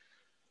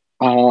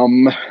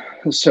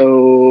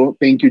 So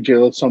thank you,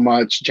 Jill, so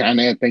much.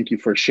 Janet, thank you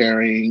for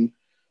sharing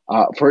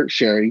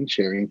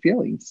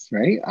feelings,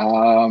 right?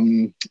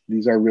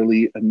 These are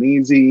really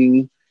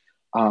amazing.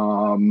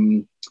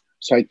 So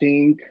I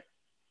think,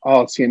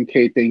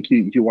 CMK, thank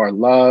you. You are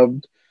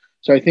loved.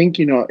 So I think,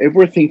 if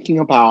we're thinking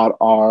about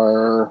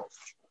our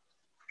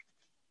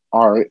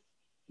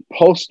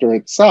poster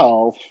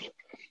itself,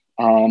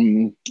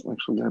 actually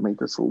I'm gonna make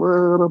this a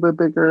little bit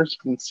bigger so you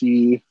can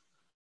see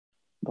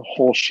the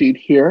whole sheet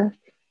here.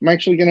 I'm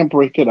actually gonna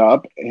break it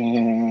up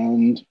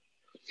and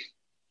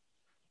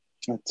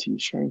let's see,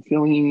 sharing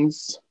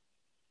feelings.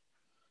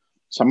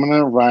 So I'm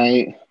gonna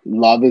write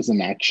love is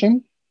an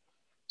action.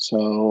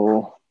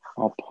 So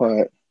I'll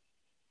put,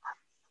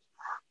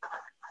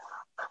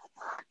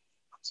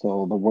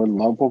 so the word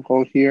love will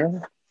go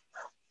here.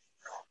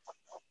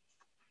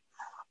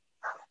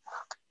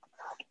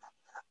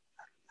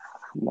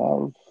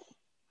 Love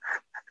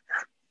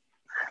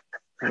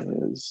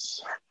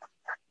is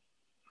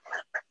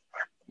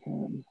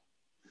an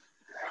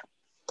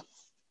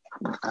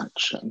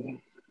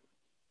action.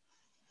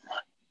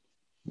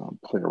 I'll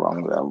play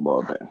around with that a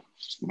little bit.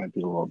 This might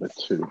be a little bit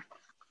too.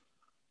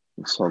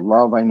 So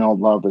love, I know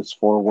love is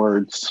 4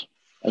 words.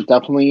 I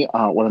definitely,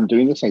 when I'm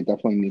doing this, I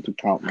definitely need to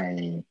count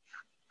my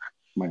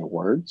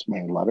words,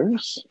 my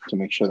letters, to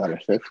make sure that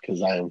it fits,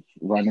 because I've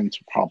run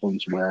into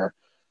problems where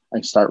I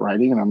start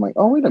writing and I'm like,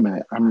 oh, wait a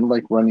minute, I'm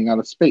like running out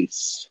of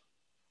space,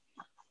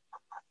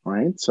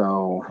 right?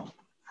 So,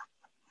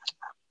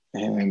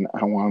 and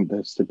I want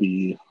this to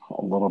be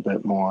a little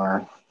bit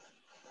more,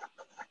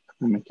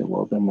 make it a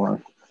little bit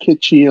more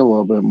kitschy, a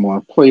little bit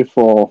more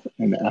playful,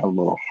 and add a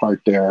little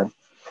heart there.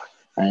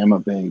 I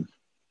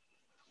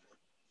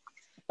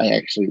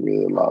actually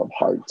really love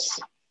hearts.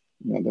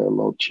 They're a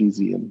little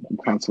cheesy, and I'm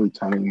constantly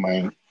telling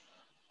my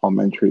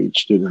elementary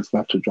age students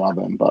not to draw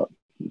them, but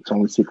it's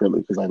only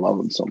secretly because I love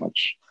them so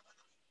much.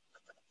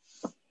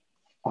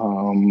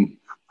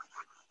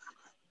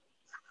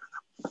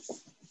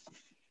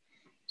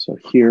 So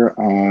here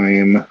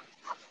I'm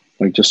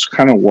like just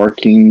kind of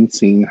working,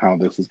 seeing how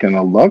this is going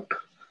to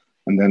look.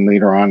 And then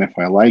later on, if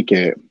I like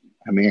it,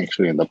 I may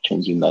actually end up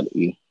changing that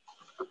E.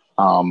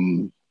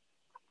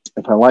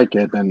 If I like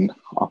it, then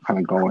I'll kind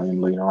of go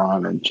in later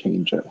on and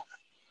change it.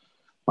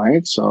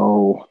 Right?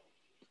 So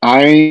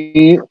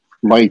I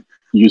like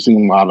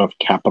using a lot of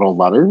capital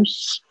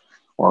letters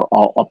or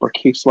all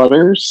uppercase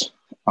letters.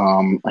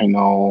 I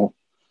know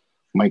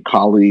my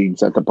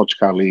colleagues at the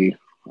Bochkali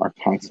are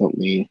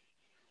constantly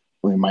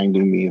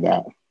reminding me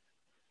that,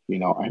 you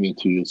know, I need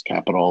to use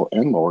capital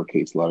and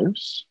lowercase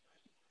letters.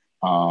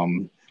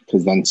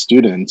 Because then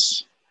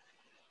students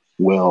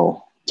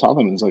will tell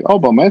them, it's like, oh,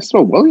 but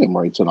Maestro William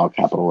writes in all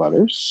capital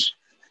letters,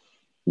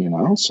 you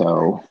know,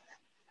 so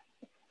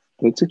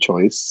it's a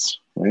choice,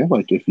 right?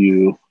 Like if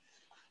you're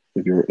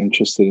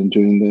interested in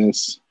doing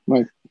this, I'm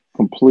like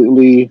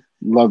completely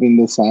loving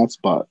this ass,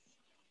 but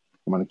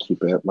I'm gonna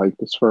keep it like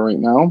this for right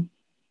now.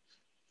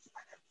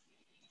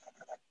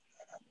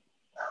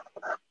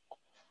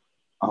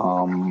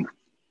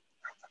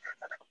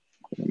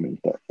 Let me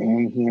make that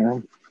in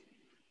here.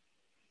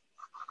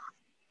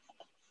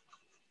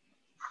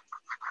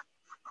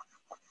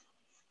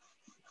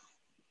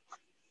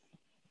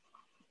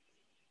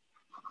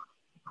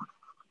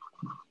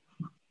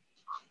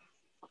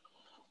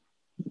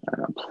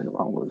 I'll play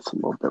around with this a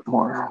little bit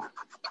more.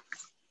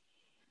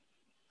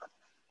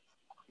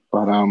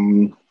 But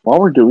while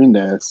we're doing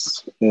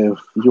this, if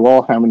you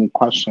all have any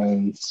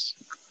questions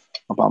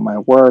about my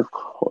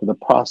work or the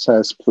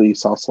process,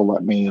 please also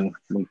let me,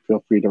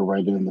 feel free to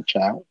write it in the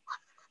chat.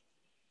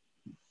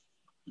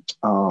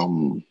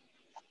 And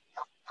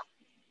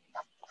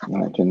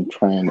I can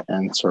try and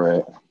answer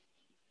it.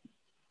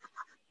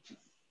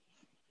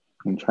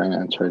 And try and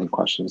answer any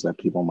questions that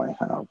people might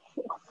have.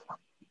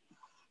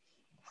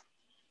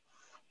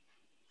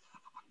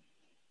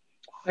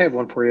 I have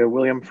one for you,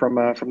 William, from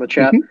the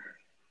chat. Mm-hmm.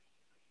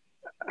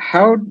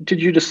 How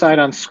did you decide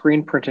on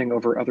screen printing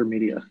over other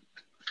media?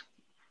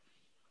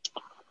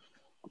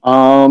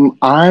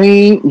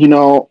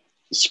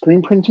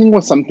 Screen printing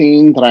was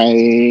something that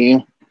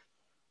I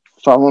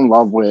fell in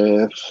love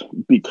with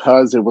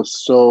because it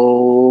was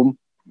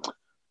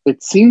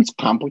it seems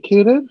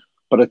complicated,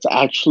 but it's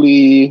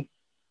actually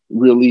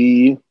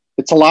really,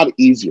 it's a lot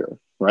easier,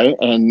 right?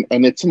 And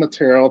it's a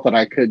material that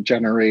I could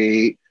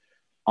generate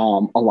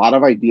a lot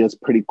of ideas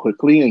pretty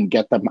quickly and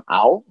get them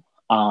out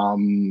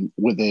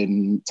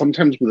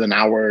sometimes within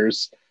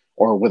hours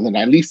or within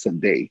at least a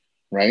day,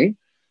 right?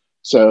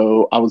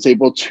 So I was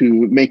able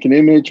to make an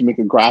image, make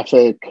a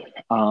graphic,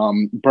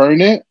 burn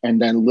it, and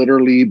then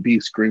literally be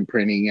screen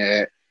printing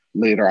it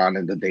later on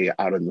in the day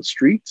out in the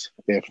street,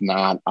 if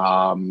not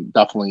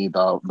definitely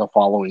the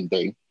following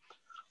day.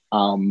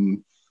 So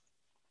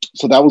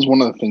that was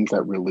one of the things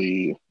that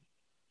really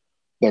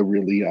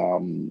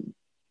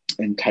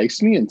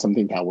enticed me, and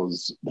something that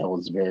was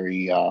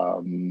very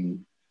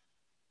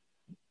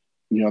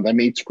that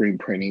made screen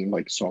printing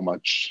like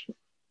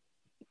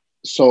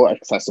so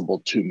accessible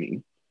to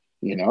me,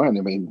 and I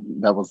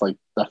mean that was like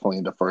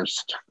definitely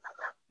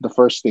the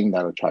first thing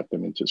that attracted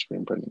me to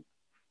screen printing.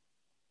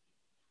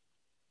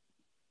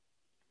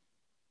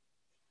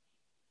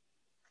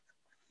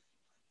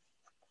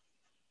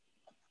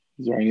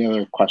 Is there any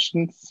other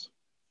questions?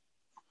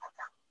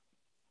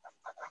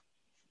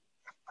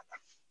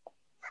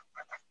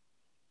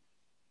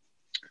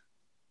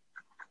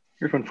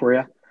 Here's one for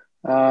you.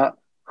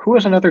 Who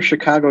is another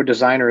Chicago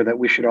designer that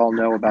we should all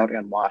know about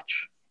and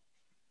watch?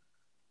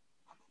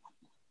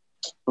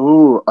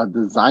 Oh, a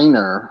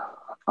designer.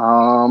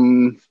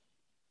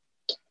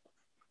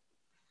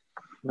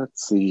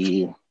 Let's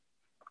see.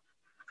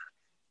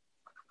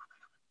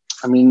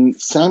 I mean,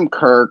 Sam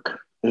Kirk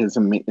is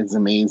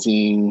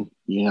amazing.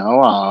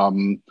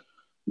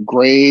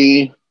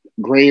 Gray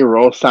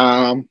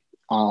Rosa,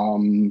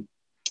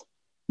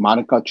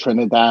 Monica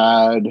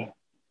Trinidad.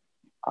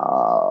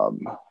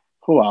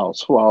 Who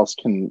else? Who else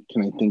can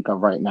I think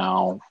of right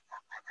now?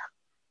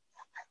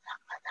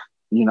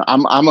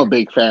 I'm a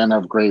big fan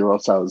of Gray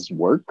Rosa's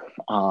work.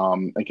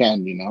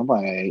 Again,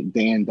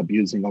 they end up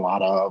using a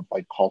lot of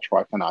like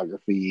cultural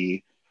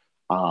iconography,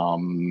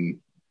 and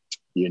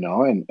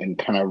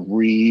kind of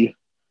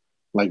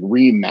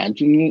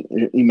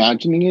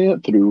imagining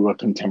it through a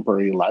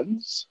contemporary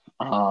lens.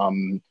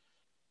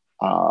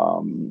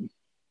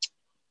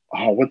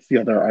 What's the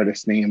other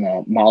artist's name?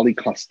 Molly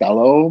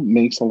Costello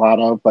makes a lot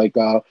of like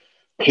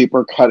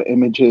paper cut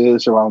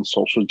images around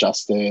social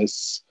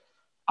justice.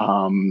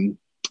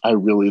 I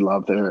really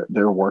love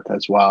their work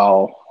as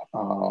well.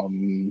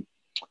 Who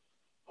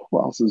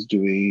else is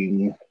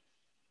doing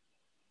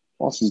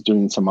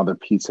some other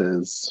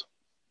pieces?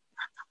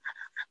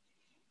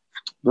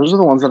 Those are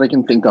the ones that I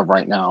can think of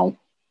right now.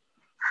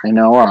 I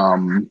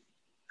know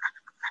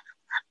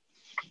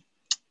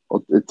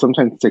it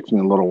sometimes takes me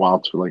a little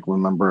while to like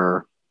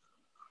remember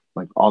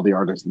like all the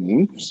artists'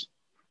 names.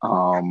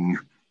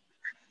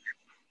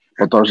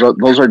 But those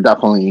are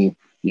definitely,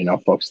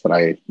 folks that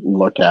I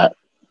look at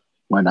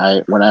when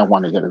I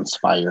want to get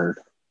inspired.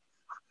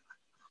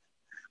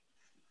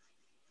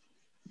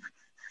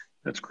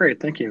 That's great.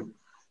 Thank you.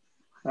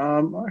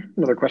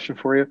 Another question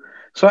for you.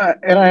 So,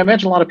 and I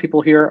imagine a lot of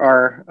people here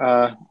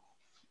are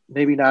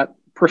maybe not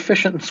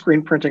proficient in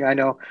screen printing. I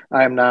know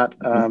I am not,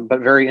 but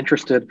very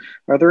interested.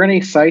 Are there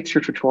any sites or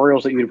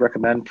tutorials that you'd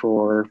recommend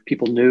for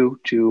people new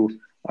to,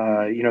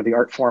 the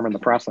art form and the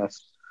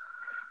process?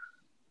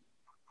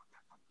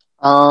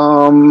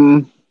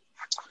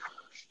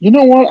 You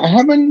know what? I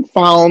haven't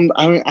gone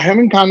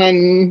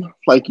on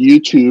like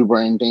YouTube or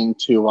anything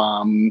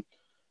to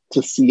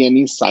to see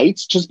any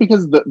sites, just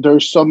because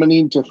there's so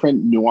many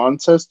different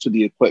nuances to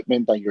the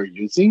equipment that you're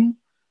using.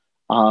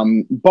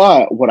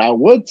 But what I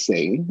would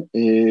say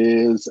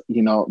is,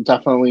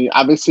 definitely,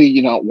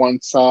 obviously,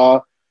 once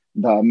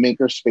the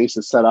makerspace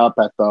is set up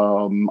at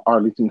the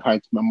Arlington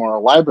Heights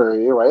Memorial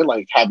Library, right?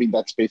 Like having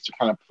that space to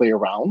kind of play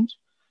around.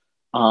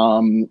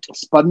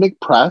 Sputnik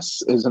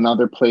Press is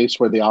another place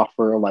where they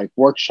offer like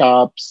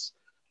workshops,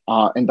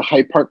 and the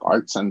Hyde Park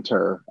Art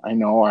Center, I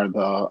know, are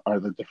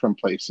the different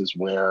places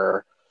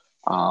where,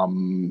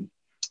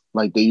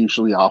 like, they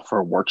usually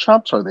offer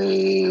workshops, or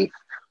they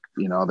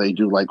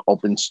do like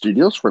open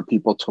studios for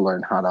people to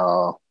learn how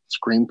to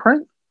screen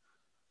print.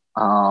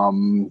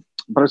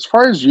 But as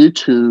far as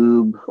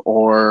YouTube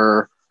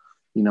or,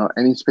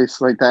 any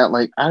space like that,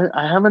 like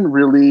I haven't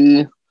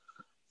really,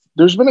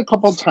 there's been a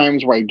couple of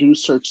times where I do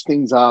search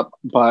things up,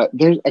 but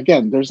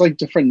there's like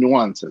different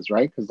nuances,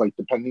 right? Because like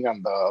depending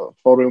on the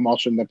photo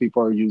emulsion that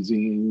people are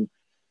using,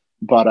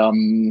 but I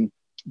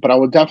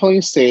would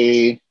definitely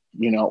say,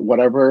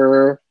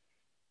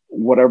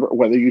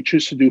 whether you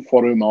choose to do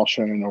photo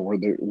emulsion, or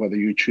whether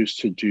you choose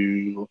to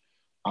do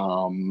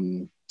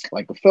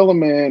like a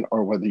filament,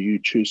 or whether you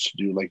choose to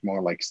do like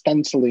more like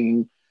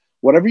stenciling,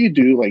 whatever you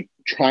do, like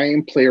try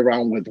and play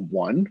around with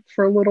one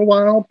for a little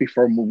while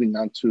before moving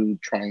on to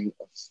trying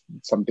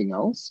something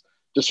else,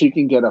 just so you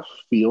can get a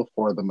feel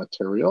for the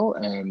material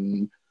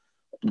and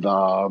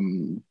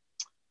the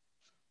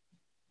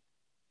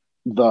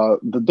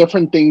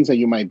different things that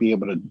you might be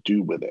able to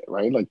do with it,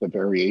 right? Like the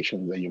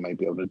variations that you might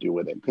be able to do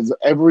with it. Because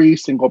every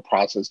single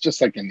process,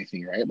 just like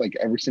anything, right? Like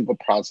every single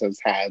process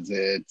has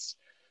its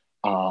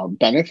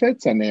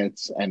benefits and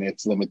its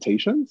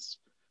limitations.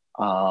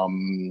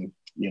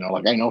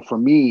 Like I know for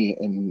me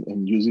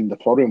in using the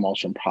photo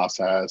emulsion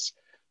process,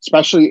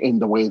 especially in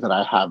the way that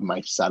I have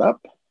my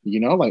setup,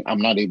 like I'm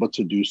not able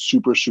to do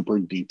super, super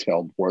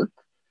detailed work.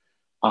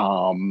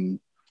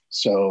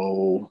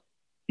 So,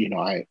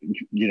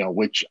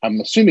 which I'm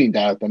assuming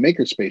that at the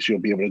makerspace you'll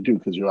be able to do,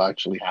 because you'll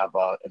actually have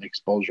an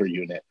exposure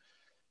unit,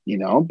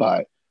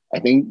 but I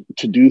think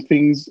to do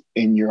things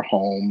in your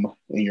home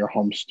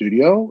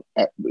studio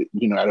at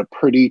a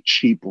pretty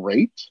cheap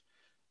rate,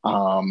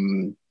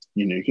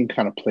 you can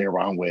kind of play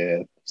around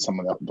with some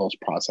of those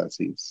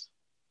processes.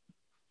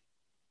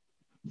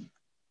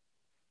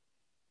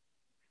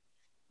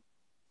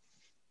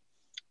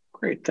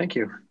 Great, thank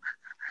you.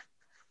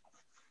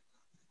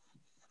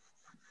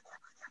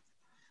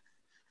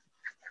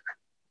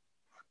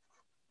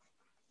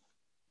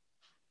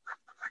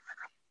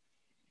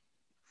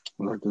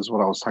 Look, this is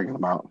what I was talking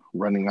about,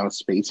 running out of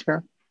space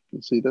here.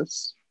 You see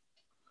this?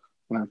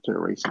 I'm gonna have to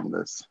erase some of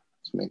this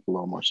to make a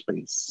little more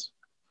space.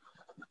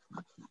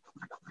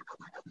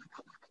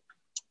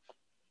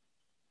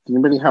 Does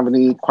anybody have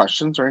any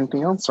questions or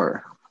anything else,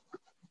 or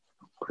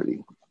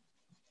pretty?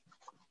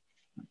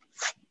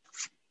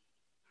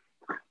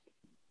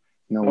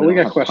 No, we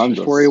got questions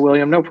for you,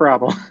 William. No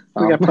problem.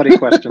 We got plenty of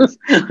questions.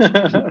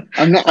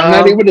 I'm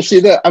not able to see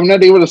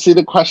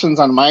the questions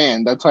on my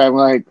end. That's why I'm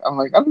like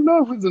I don't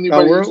know if there's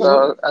anybody.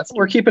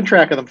 We're keeping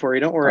track of them for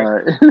you. Don't worry. All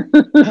right.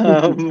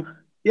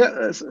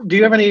 Yeah. Do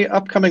you have any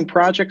upcoming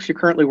projects you're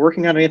currently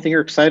working on? Anything you're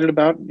excited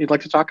about? You'd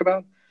like to talk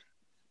about?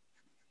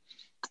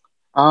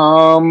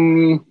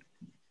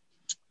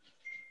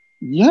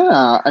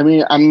 Yeah. I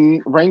mean, I'm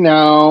right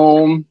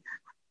now.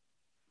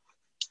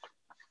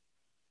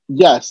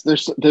 Yes,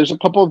 there's a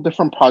couple of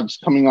different projects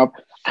coming up.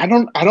 I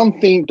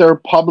don't think they're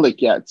public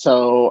yet,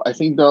 so I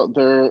think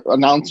their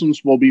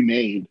announcements will be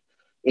made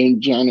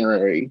in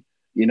January.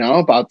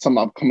 About some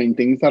upcoming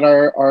things that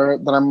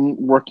that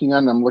I'm working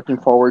on. I'm looking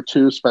forward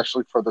to,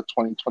 especially for the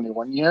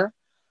 2021 year.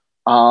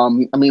 I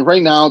mean,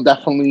 right now,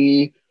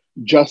 definitely,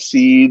 Just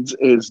Seeds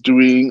is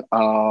doing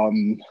a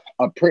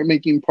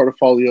printmaking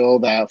portfolio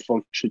that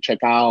folks should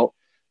check out.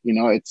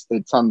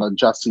 It's on the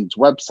Just Seeds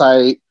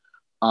website.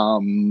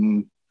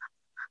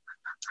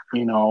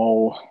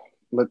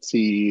 Let's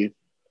see,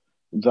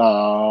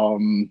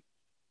 the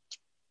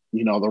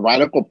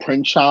Radical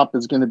Print Shop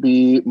is going to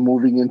be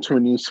moving into a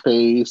new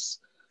space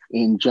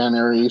in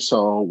January,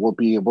 so we'll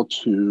be able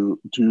to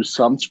do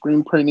some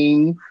screen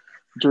printing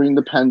during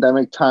the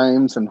pandemic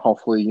times, and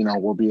hopefully,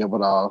 we'll be able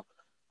to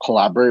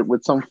collaborate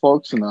with some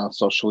folks in a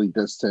socially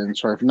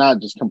distanced, or if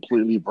not, just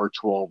completely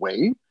virtual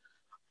way.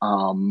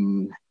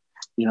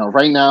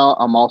 Right now,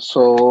 I'm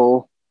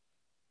also,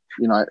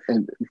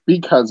 and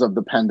because of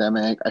the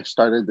pandemic, I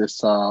started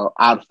this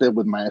Arte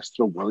with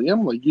Maestro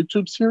William, like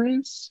YouTube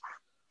series.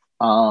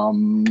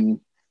 So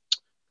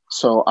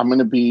I'm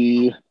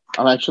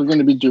actually going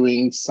to be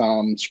doing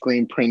some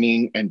screen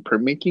printing and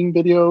printmaking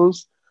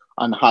videos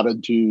on how to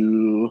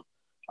do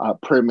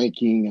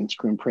printmaking and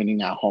screen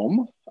printing at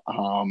home,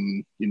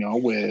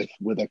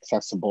 with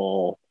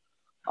accessible,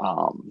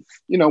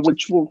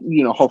 which will,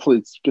 hopefully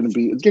it's going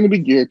to be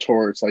geared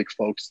towards like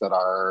folks that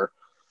are,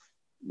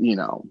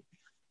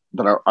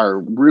 that are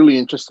really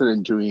interested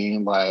in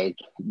doing like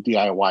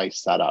DIY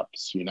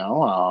setups,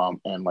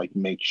 and like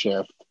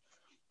makeshift,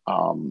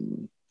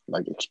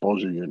 like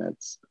exposure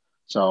units.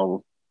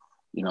 So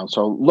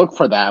So look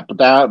for that, but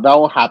that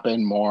will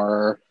happen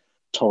more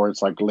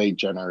towards like late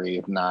January,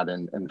 if not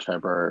in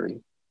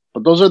February.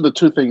 But those are the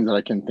two things that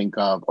I can think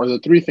of, or the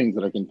three things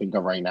that I can think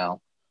of right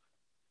now.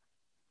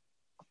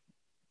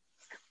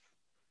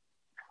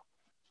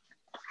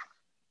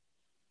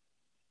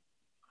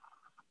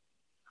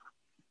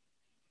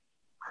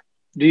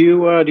 Do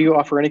you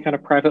offer any kind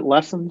of private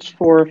lessons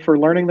for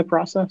learning the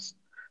process?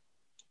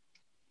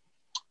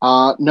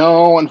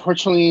 No,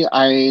 unfortunately,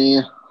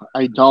 I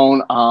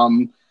don't.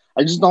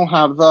 I just don't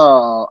have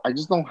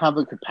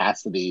the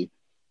capacity.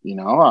 You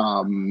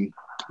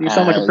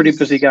sound like a pretty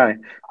busy guy.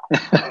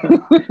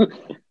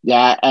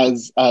 Yeah,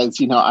 as as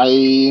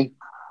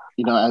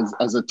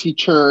a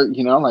teacher,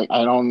 like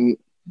I don't.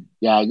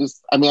 Yeah, I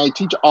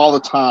teach all the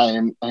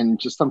time, and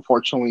just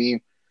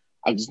unfortunately,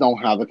 I just don't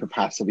have the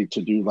capacity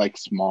to do like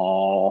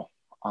small,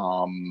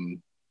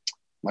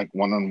 like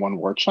one-on-one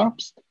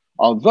workshops.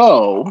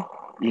 Although,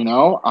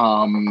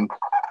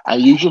 I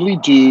usually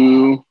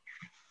do,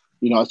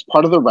 as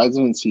part of the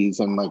residencies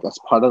and like as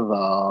part of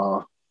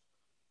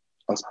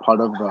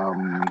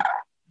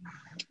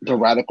the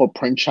radical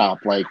print shop,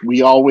 like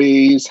we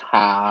always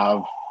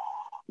have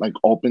like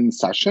open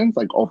sessions,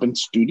 like open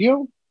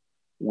studio,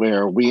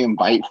 where we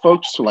invite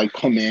folks to like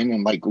come in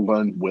and like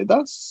learn with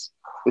us.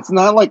 It's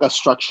not like a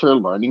structured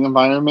learning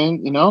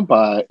environment,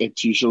 but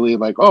it's usually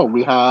like, oh,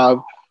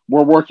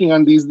 we're working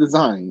on these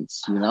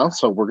designs,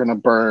 so we're gonna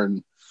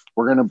burn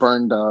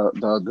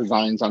the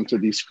designs onto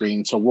these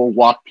screens. So we'll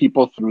walk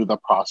people through the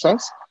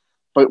process,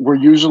 but we're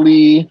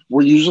usually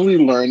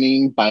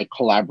learning by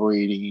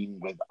collaborating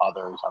with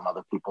others on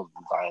other people's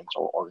designs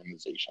or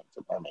organizations,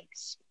 if that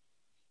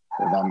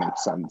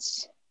makes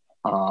sense.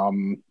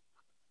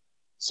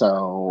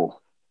 So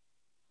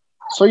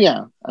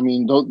yeah,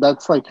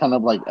 that's like kind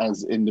of like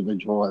as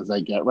individual as I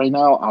get right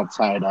now,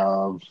 outside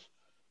of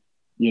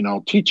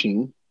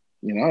teaching.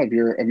 If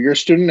you're a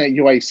student at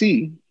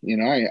UIC,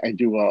 I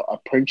do a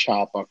print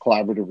shop, a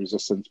collaborative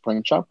resistance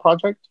print shop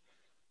project.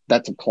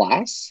 That's a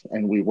class,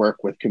 and we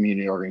work with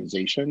community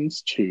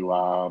organizations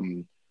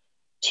to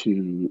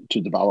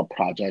develop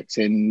projects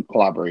in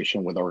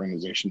collaboration with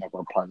organizations that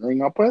we're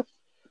partnering up with.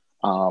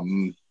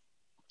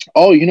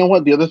 Oh, you know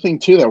what? The other thing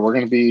too that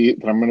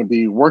I'm gonna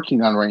be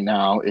working on right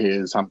now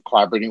is I'm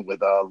collaborating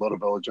with a Little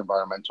Village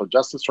environmental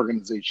justice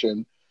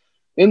organization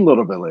in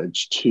Little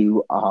Village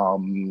to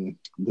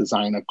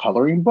design a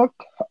coloring book.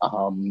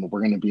 We're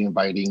going to be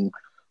inviting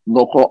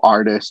local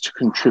artists to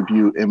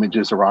contribute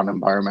images around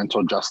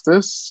environmental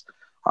justice,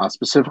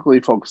 specifically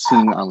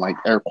focusing on like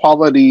air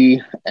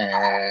quality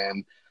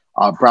and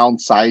brown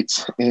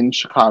sites in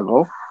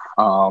Chicago,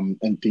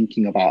 and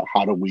thinking about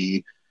how do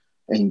we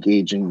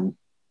engage in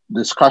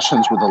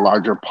discussions with the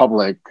larger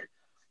public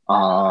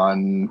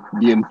on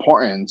the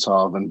importance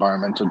of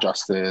environmental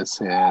justice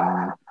in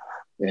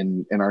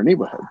our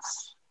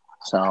neighborhoods.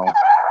 So,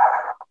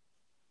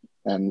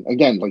 and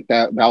again, like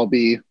that'll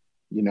be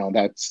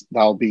that's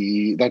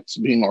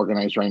being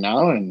organized right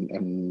now,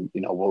 and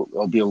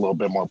it'll be a little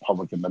bit more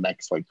public in the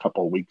next like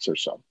couple of weeks or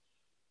so.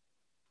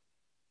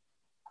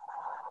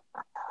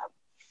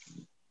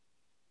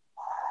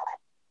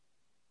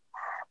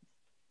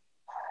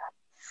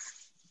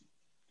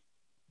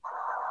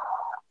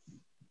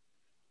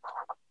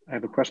 I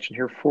have a question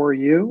here for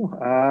you.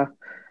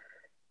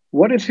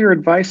 What is your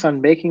advice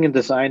on making and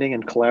designing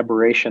in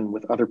collaboration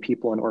with other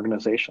people and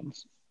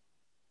organizations?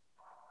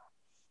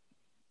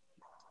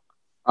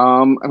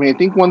 I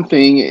think one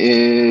thing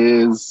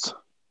is,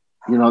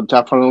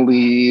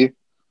 definitely,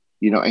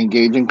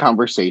 engage in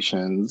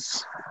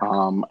conversations.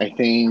 I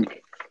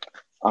think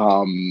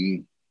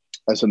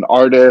as an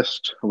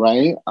artist,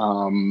 right,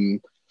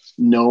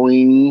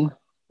 knowing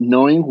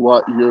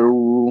what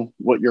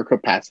your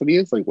capacity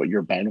is, like what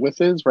your bandwidth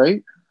is,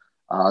 right?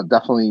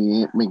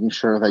 Definitely making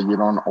sure that you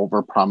don't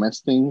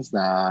overpromise things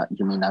that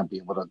you may not be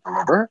able to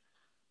deliver.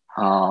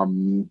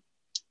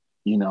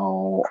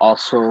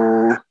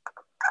 Also,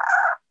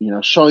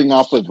 showing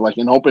up with like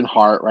an open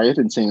heart, right,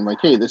 and saying like,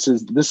 hey, this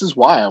is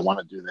why I want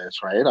to do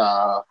this, right?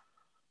 I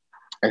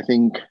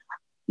think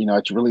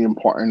it's really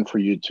important for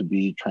you to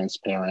be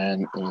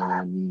transparent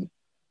in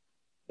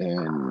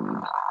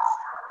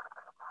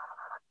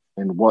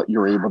what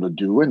you're able to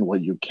do and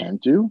what you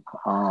can't do,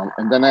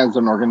 and then as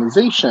an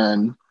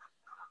organization.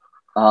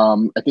 I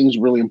think it's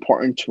really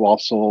important to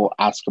also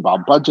ask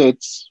about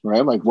budgets,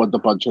 right? Like what the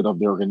budget of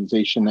the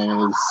organization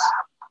is.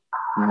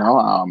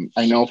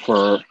 I know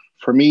for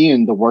me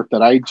and the work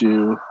that I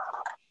do,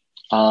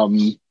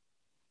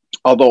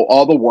 although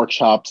all the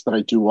workshops that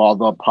I do, all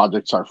the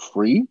projects are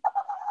free,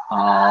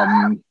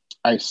 I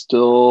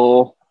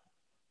still,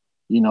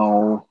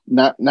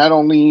 not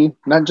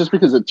just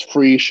because it's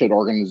free should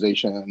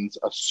organizations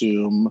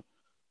assume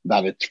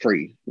that it's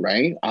free,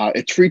 right?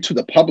 It's free to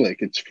the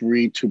public. It's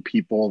free to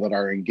people that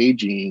are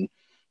engaging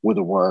with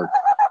the work,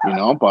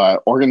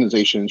 but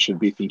organizations should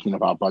be thinking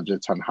about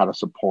budgets on how to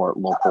support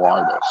local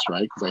artists,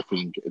 right? Because I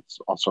think it's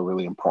also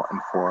really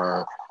important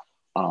for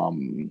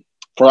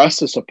us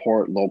to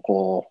support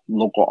local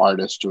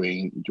artists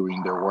doing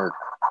their work.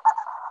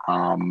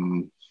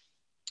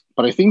 But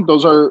but I think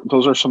those are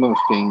some of the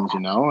things,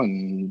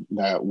 and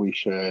that we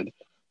should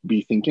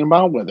be thinking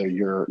about, whether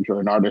you're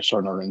an artist or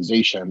an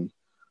organization.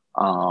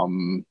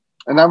 And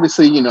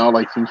obviously,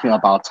 like thinking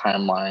about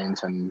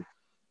timelines and,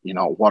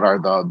 what are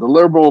the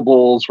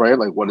deliverables, right?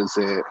 Like, what is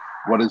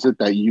it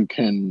that you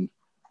can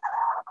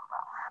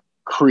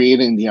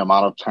create in the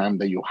amount of time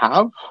that you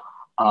have?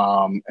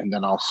 And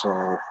then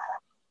also,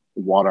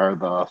 what are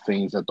the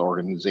things that the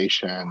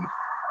organization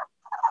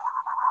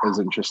is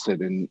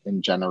interested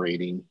in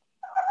generating,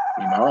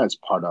 as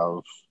part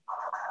of,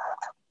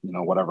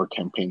 whatever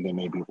campaign they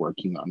may be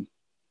working on.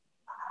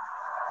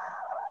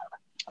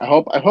 I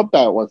hope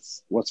that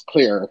was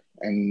clear,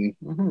 and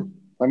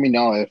let me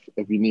know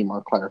if you need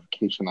more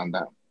clarification on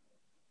that.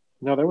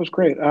 No, that was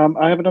great.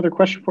 I have another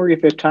question for you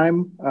if you have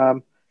time.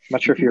 I'm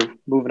not sure if you're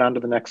moving on to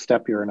the next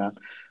step here or not.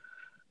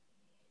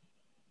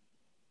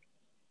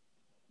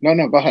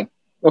 No, go ahead.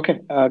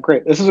 Okay,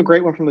 great. This is a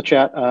great one from the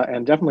chat,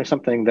 and definitely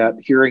something that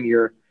hearing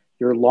your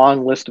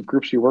long list of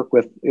groups you work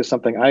with is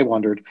something I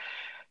wondered.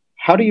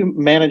 How do you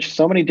manage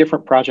so many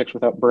different projects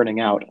without burning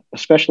out,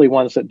 especially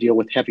ones that deal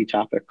with heavy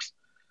topics?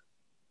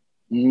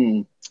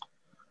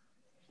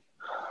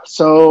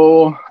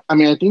 So, I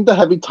mean, I think the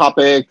heavy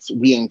topics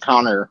we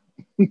encounter,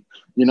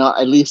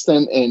 at least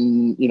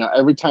in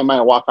every time I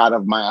walk out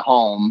of my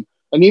home,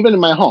 and even in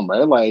my home,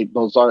 right? Like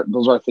those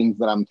are things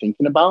that I'm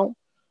thinking about.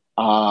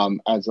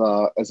 As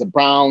a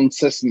brown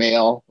cis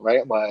male,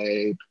 right?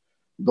 Like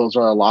those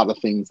are a lot of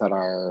things that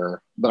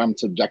I'm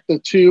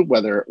subjected to,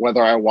 whether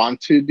I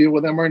want to deal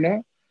with them or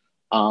not.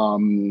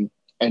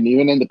 And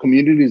even in the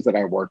communities that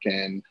I work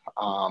in,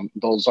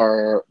 those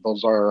are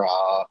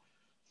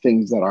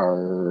things that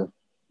are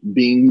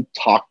being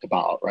talked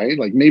about, right?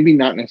 Like maybe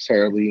not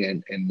necessarily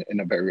in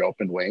a very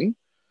open way,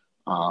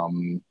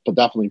 but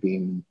definitely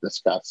being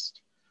discussed.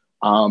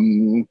 I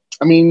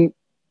mean,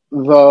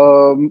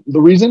 the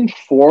reason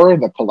for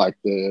the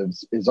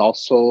collectives is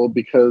also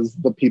because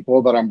the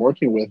people that I'm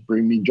working with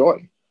bring me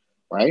joy,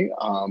 right?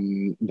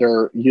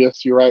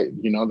 Yes, you're right.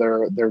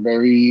 They're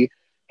very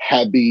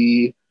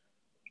heavy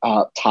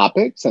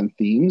topics and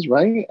themes,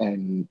 right?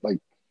 And like,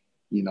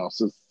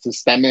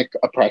 systemic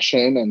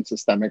oppression and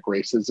systemic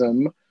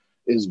racism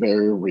is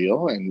very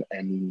real, and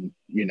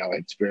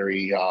it's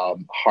very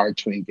hard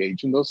to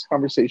engage in those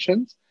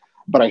conversations.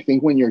 But I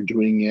think when you're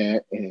doing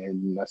it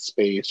in a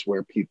space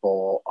where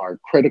people are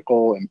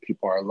critical and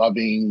people are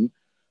loving,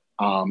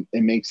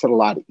 it makes it a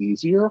lot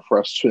easier for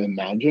us to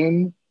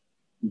imagine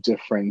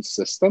different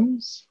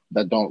systems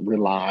that don't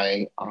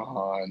rely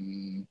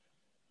on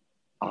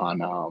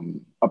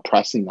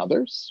oppressing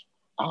others.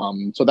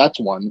 So that's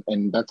one,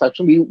 and that's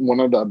actually one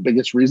of the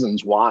biggest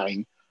reasons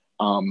why,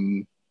 I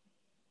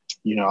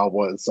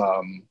was,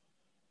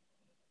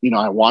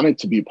 I wanted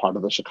to be part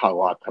of the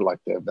Chicago Art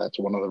Collective. That's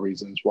one of the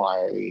reasons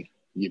why,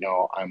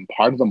 I'm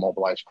part of the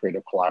Mobilized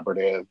Creative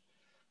Collaborative,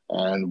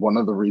 and one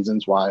of the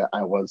reasons why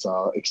I was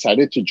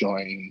excited to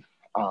join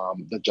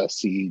the Just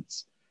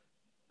Seeds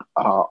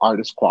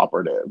Artist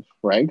Cooperative,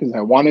 right? Because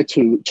I wanted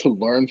to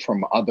learn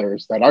from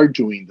others that are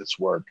doing this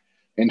work.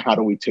 And how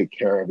do we take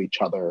care of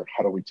each other?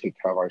 How do we take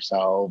care of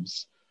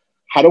ourselves?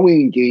 How do we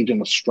engage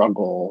in a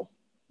struggle,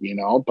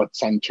 but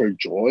center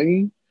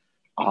joy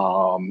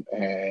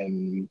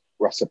and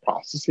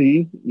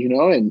reciprocity,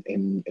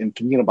 and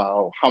thinking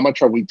about how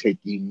much are we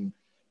taking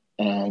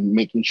and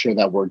making sure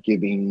that we're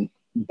giving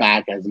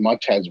back as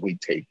much as we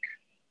take.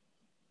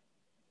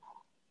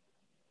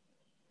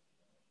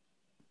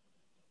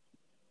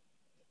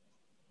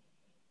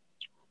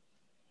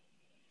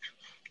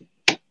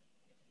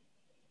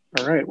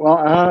 All right.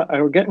 Well,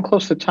 we're getting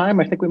close to time.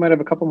 I think we might have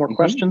a couple more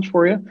questions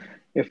for you,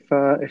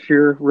 if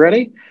you're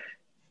ready.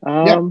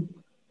 Yeah.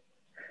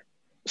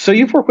 So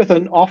you've worked with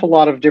an awful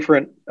lot of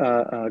different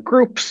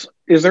groups.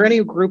 Is there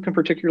any group in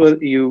particular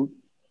that you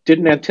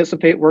didn't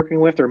anticipate working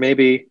with, or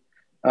maybe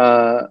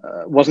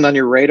wasn't on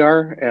your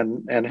radar?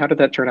 And how did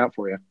that turn out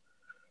for you?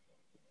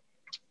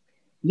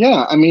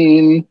 Yeah, I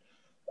mean,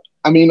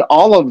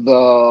 all of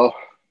the.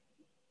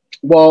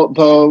 Well,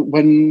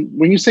 when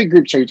you say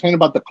groups, are you talking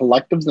about the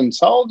collectives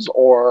themselves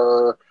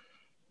or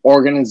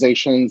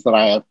organizations that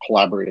I have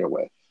collaborated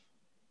with?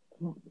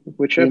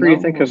 Whichever you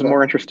think is a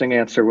more interesting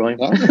answer, William.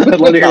 Yeah?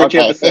 I'd love to hear what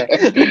you have to say.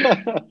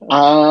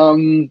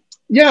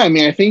 Yeah, I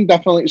mean, I think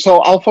definitely. So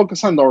I'll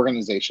focus on the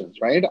organizations,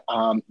 right?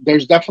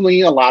 There's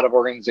definitely a lot of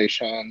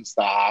organizations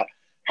that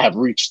have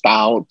reached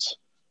out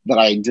that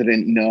I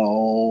didn't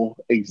know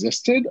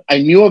existed. I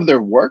knew of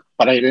their work,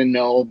 but I didn't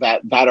know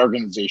that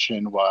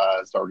organization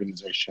was the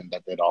organization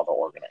that did all the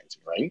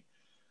organizing, right?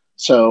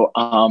 So,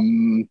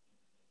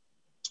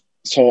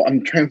 so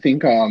I'm trying to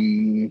think.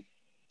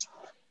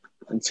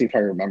 Let's see if I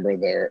remember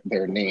their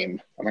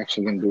name. I'm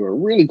actually going to do a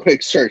really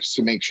quick search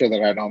to make sure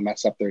that I don't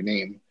mess up their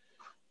name.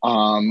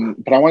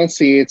 But I want to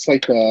see. It's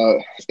like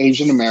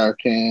Asian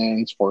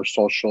Americans for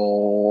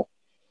Social.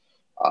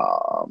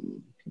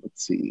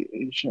 Let's see,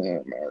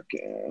 Asian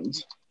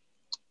Americans.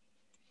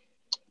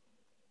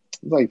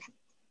 Like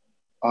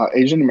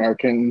Asian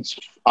Americans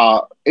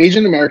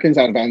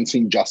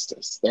Advancing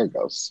Justice. There it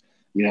goes.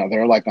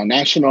 They're like a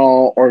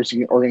national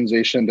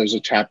organization. There's a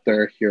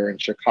chapter here in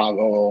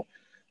Chicago.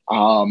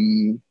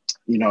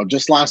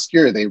 Just last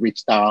year, they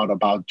reached out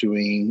about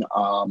doing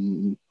a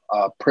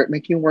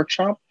printmaking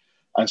workshop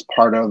as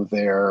part of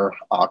their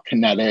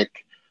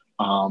kinetic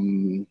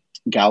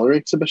gallery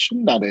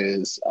exhibition that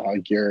is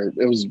geared.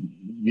 It was,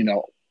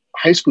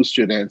 high school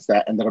students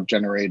that ended up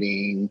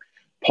generating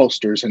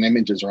posters and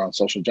images around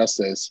social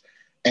justice.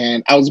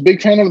 And I was a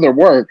big fan of their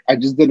work. I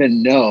just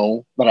didn't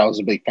know that I was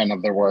a big fan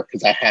of their work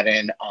because I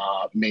hadn't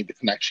made the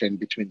connection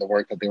between the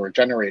work that they were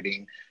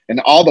generating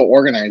and all the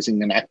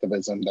organizing and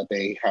activism that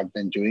they have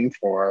been doing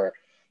for,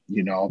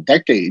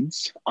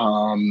 decades.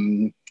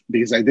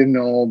 Because I didn't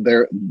know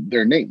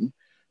their name,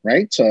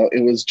 right? So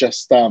it was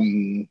just a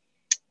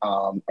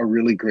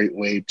really great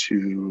way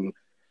to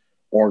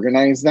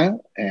organize that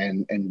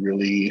and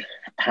really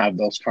have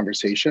those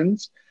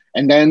conversations.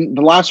 And then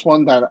the last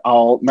one that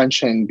I'll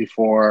mention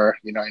before,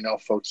 I know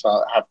folks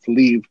have to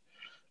leave,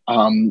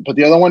 but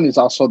the other one is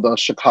also the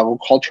Chicago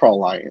Cultural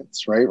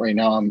Alliance, right? Right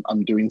now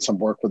I'm doing some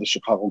work with the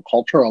Chicago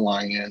Cultural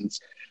Alliance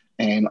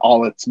and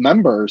all its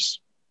members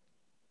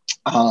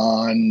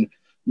on,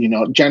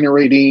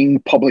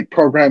 generating public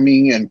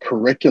programming and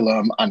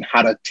curriculum on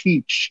how to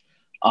teach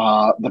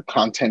the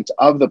content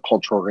of the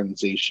cultural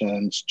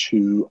organizations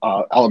to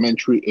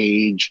elementary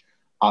age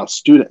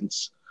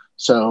students.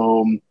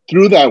 So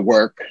through that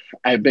work,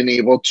 I've been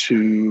able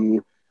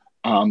to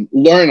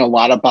learn a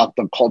lot about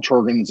the cultural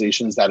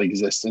organizations that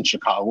exist in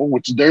Chicago,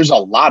 which there's a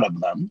lot of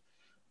them.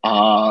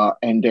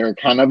 And they're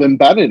kind of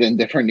embedded in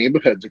different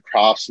neighborhoods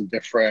across the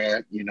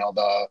different,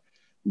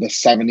 the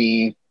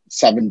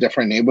 77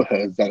 different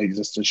neighborhoods that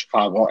exist in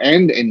Chicago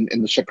and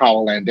in the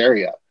Chicagoland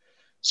area.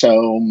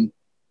 So,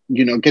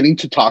 getting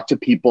to talk to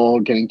people,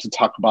 getting to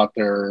talk about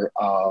their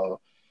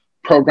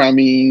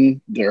programming,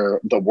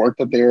 the work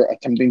that they're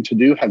attempting to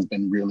do has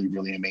been really,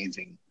 really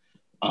amazing.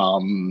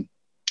 And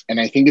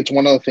I think it's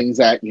one of the things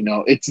that,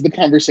 it's the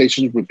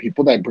conversations with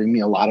people that bring me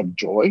a lot of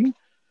joy.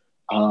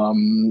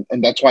 And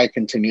that's why I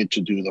continue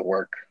to do the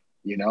work,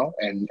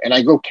 and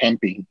I go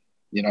camping.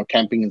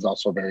 Camping is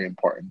also very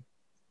important.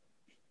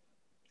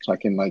 So I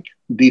can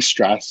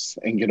de-stress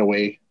and get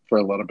away for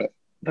a little bit.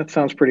 That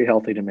sounds pretty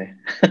healthy to me.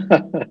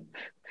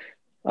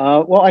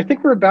 Well, I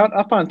think we're about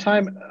up on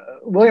time.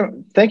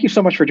 William, thank you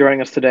so much for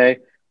joining us today.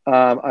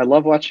 I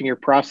love watching your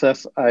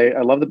process.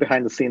 I love the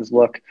behind the scenes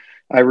look.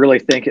 I really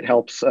think it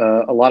helps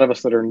a lot of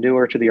us that are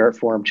newer to the art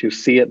form to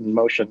see it in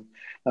motion,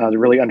 to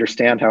really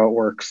understand how it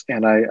works.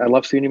 And I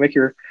love seeing you make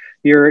your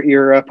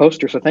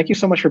poster. So thank you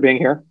so much for being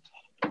here.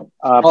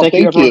 Thank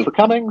you everyone for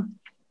coming.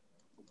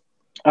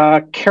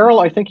 Carol,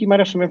 I think you might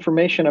have some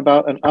information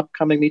about an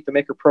upcoming Meet the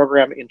Maker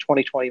program in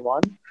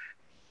 2021.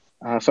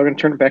 So I'm going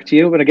to turn it back to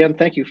you. But again,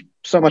 thank you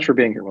so much for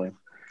being here, William.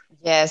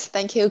 Yes,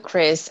 thank you,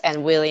 Chris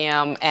and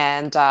William.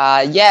 And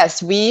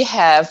yes, we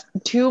have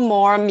 2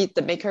 more Meet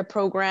the Maker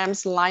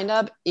programs lined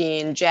up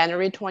in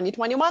January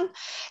 2021.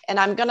 And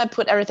I'm going to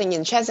put everything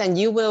in chat and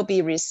you will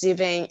be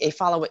receiving a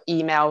follow-up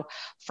email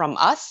from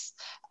us.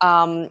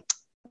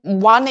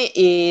 One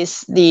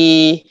is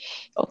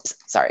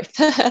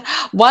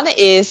one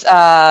is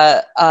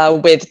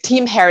with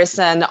Team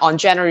Harrison on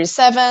January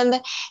 7th,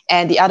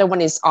 and the other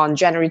one is on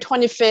January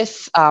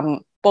 25th.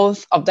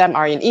 Both of them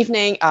are in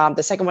evening.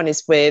 The second one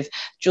is with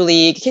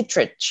Julie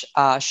Kittredge.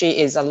 She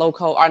is a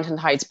local Arlington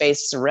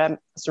Heights-based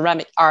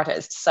ceramic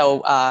artist.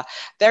 So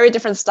very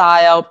different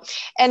style.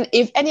 And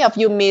if any of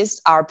you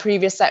missed our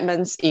previous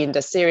segments in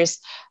the series,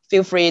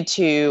 feel free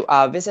to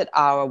visit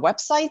our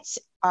website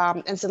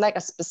and select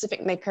a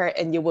specific maker,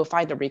 and you will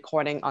find the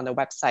recording on the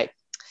website.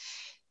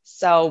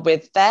 So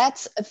with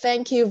that,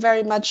 thank you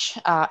very much,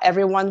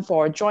 everyone,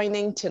 for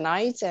joining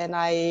tonight. And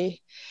I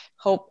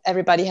hope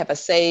everybody have a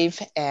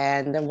safe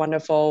and a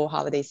wonderful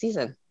holiday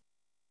season.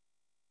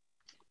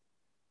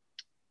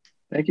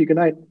 Thank you. Good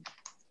night.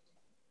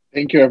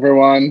 Thank you,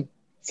 everyone.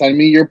 Send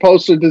me your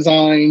poster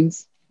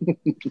designs.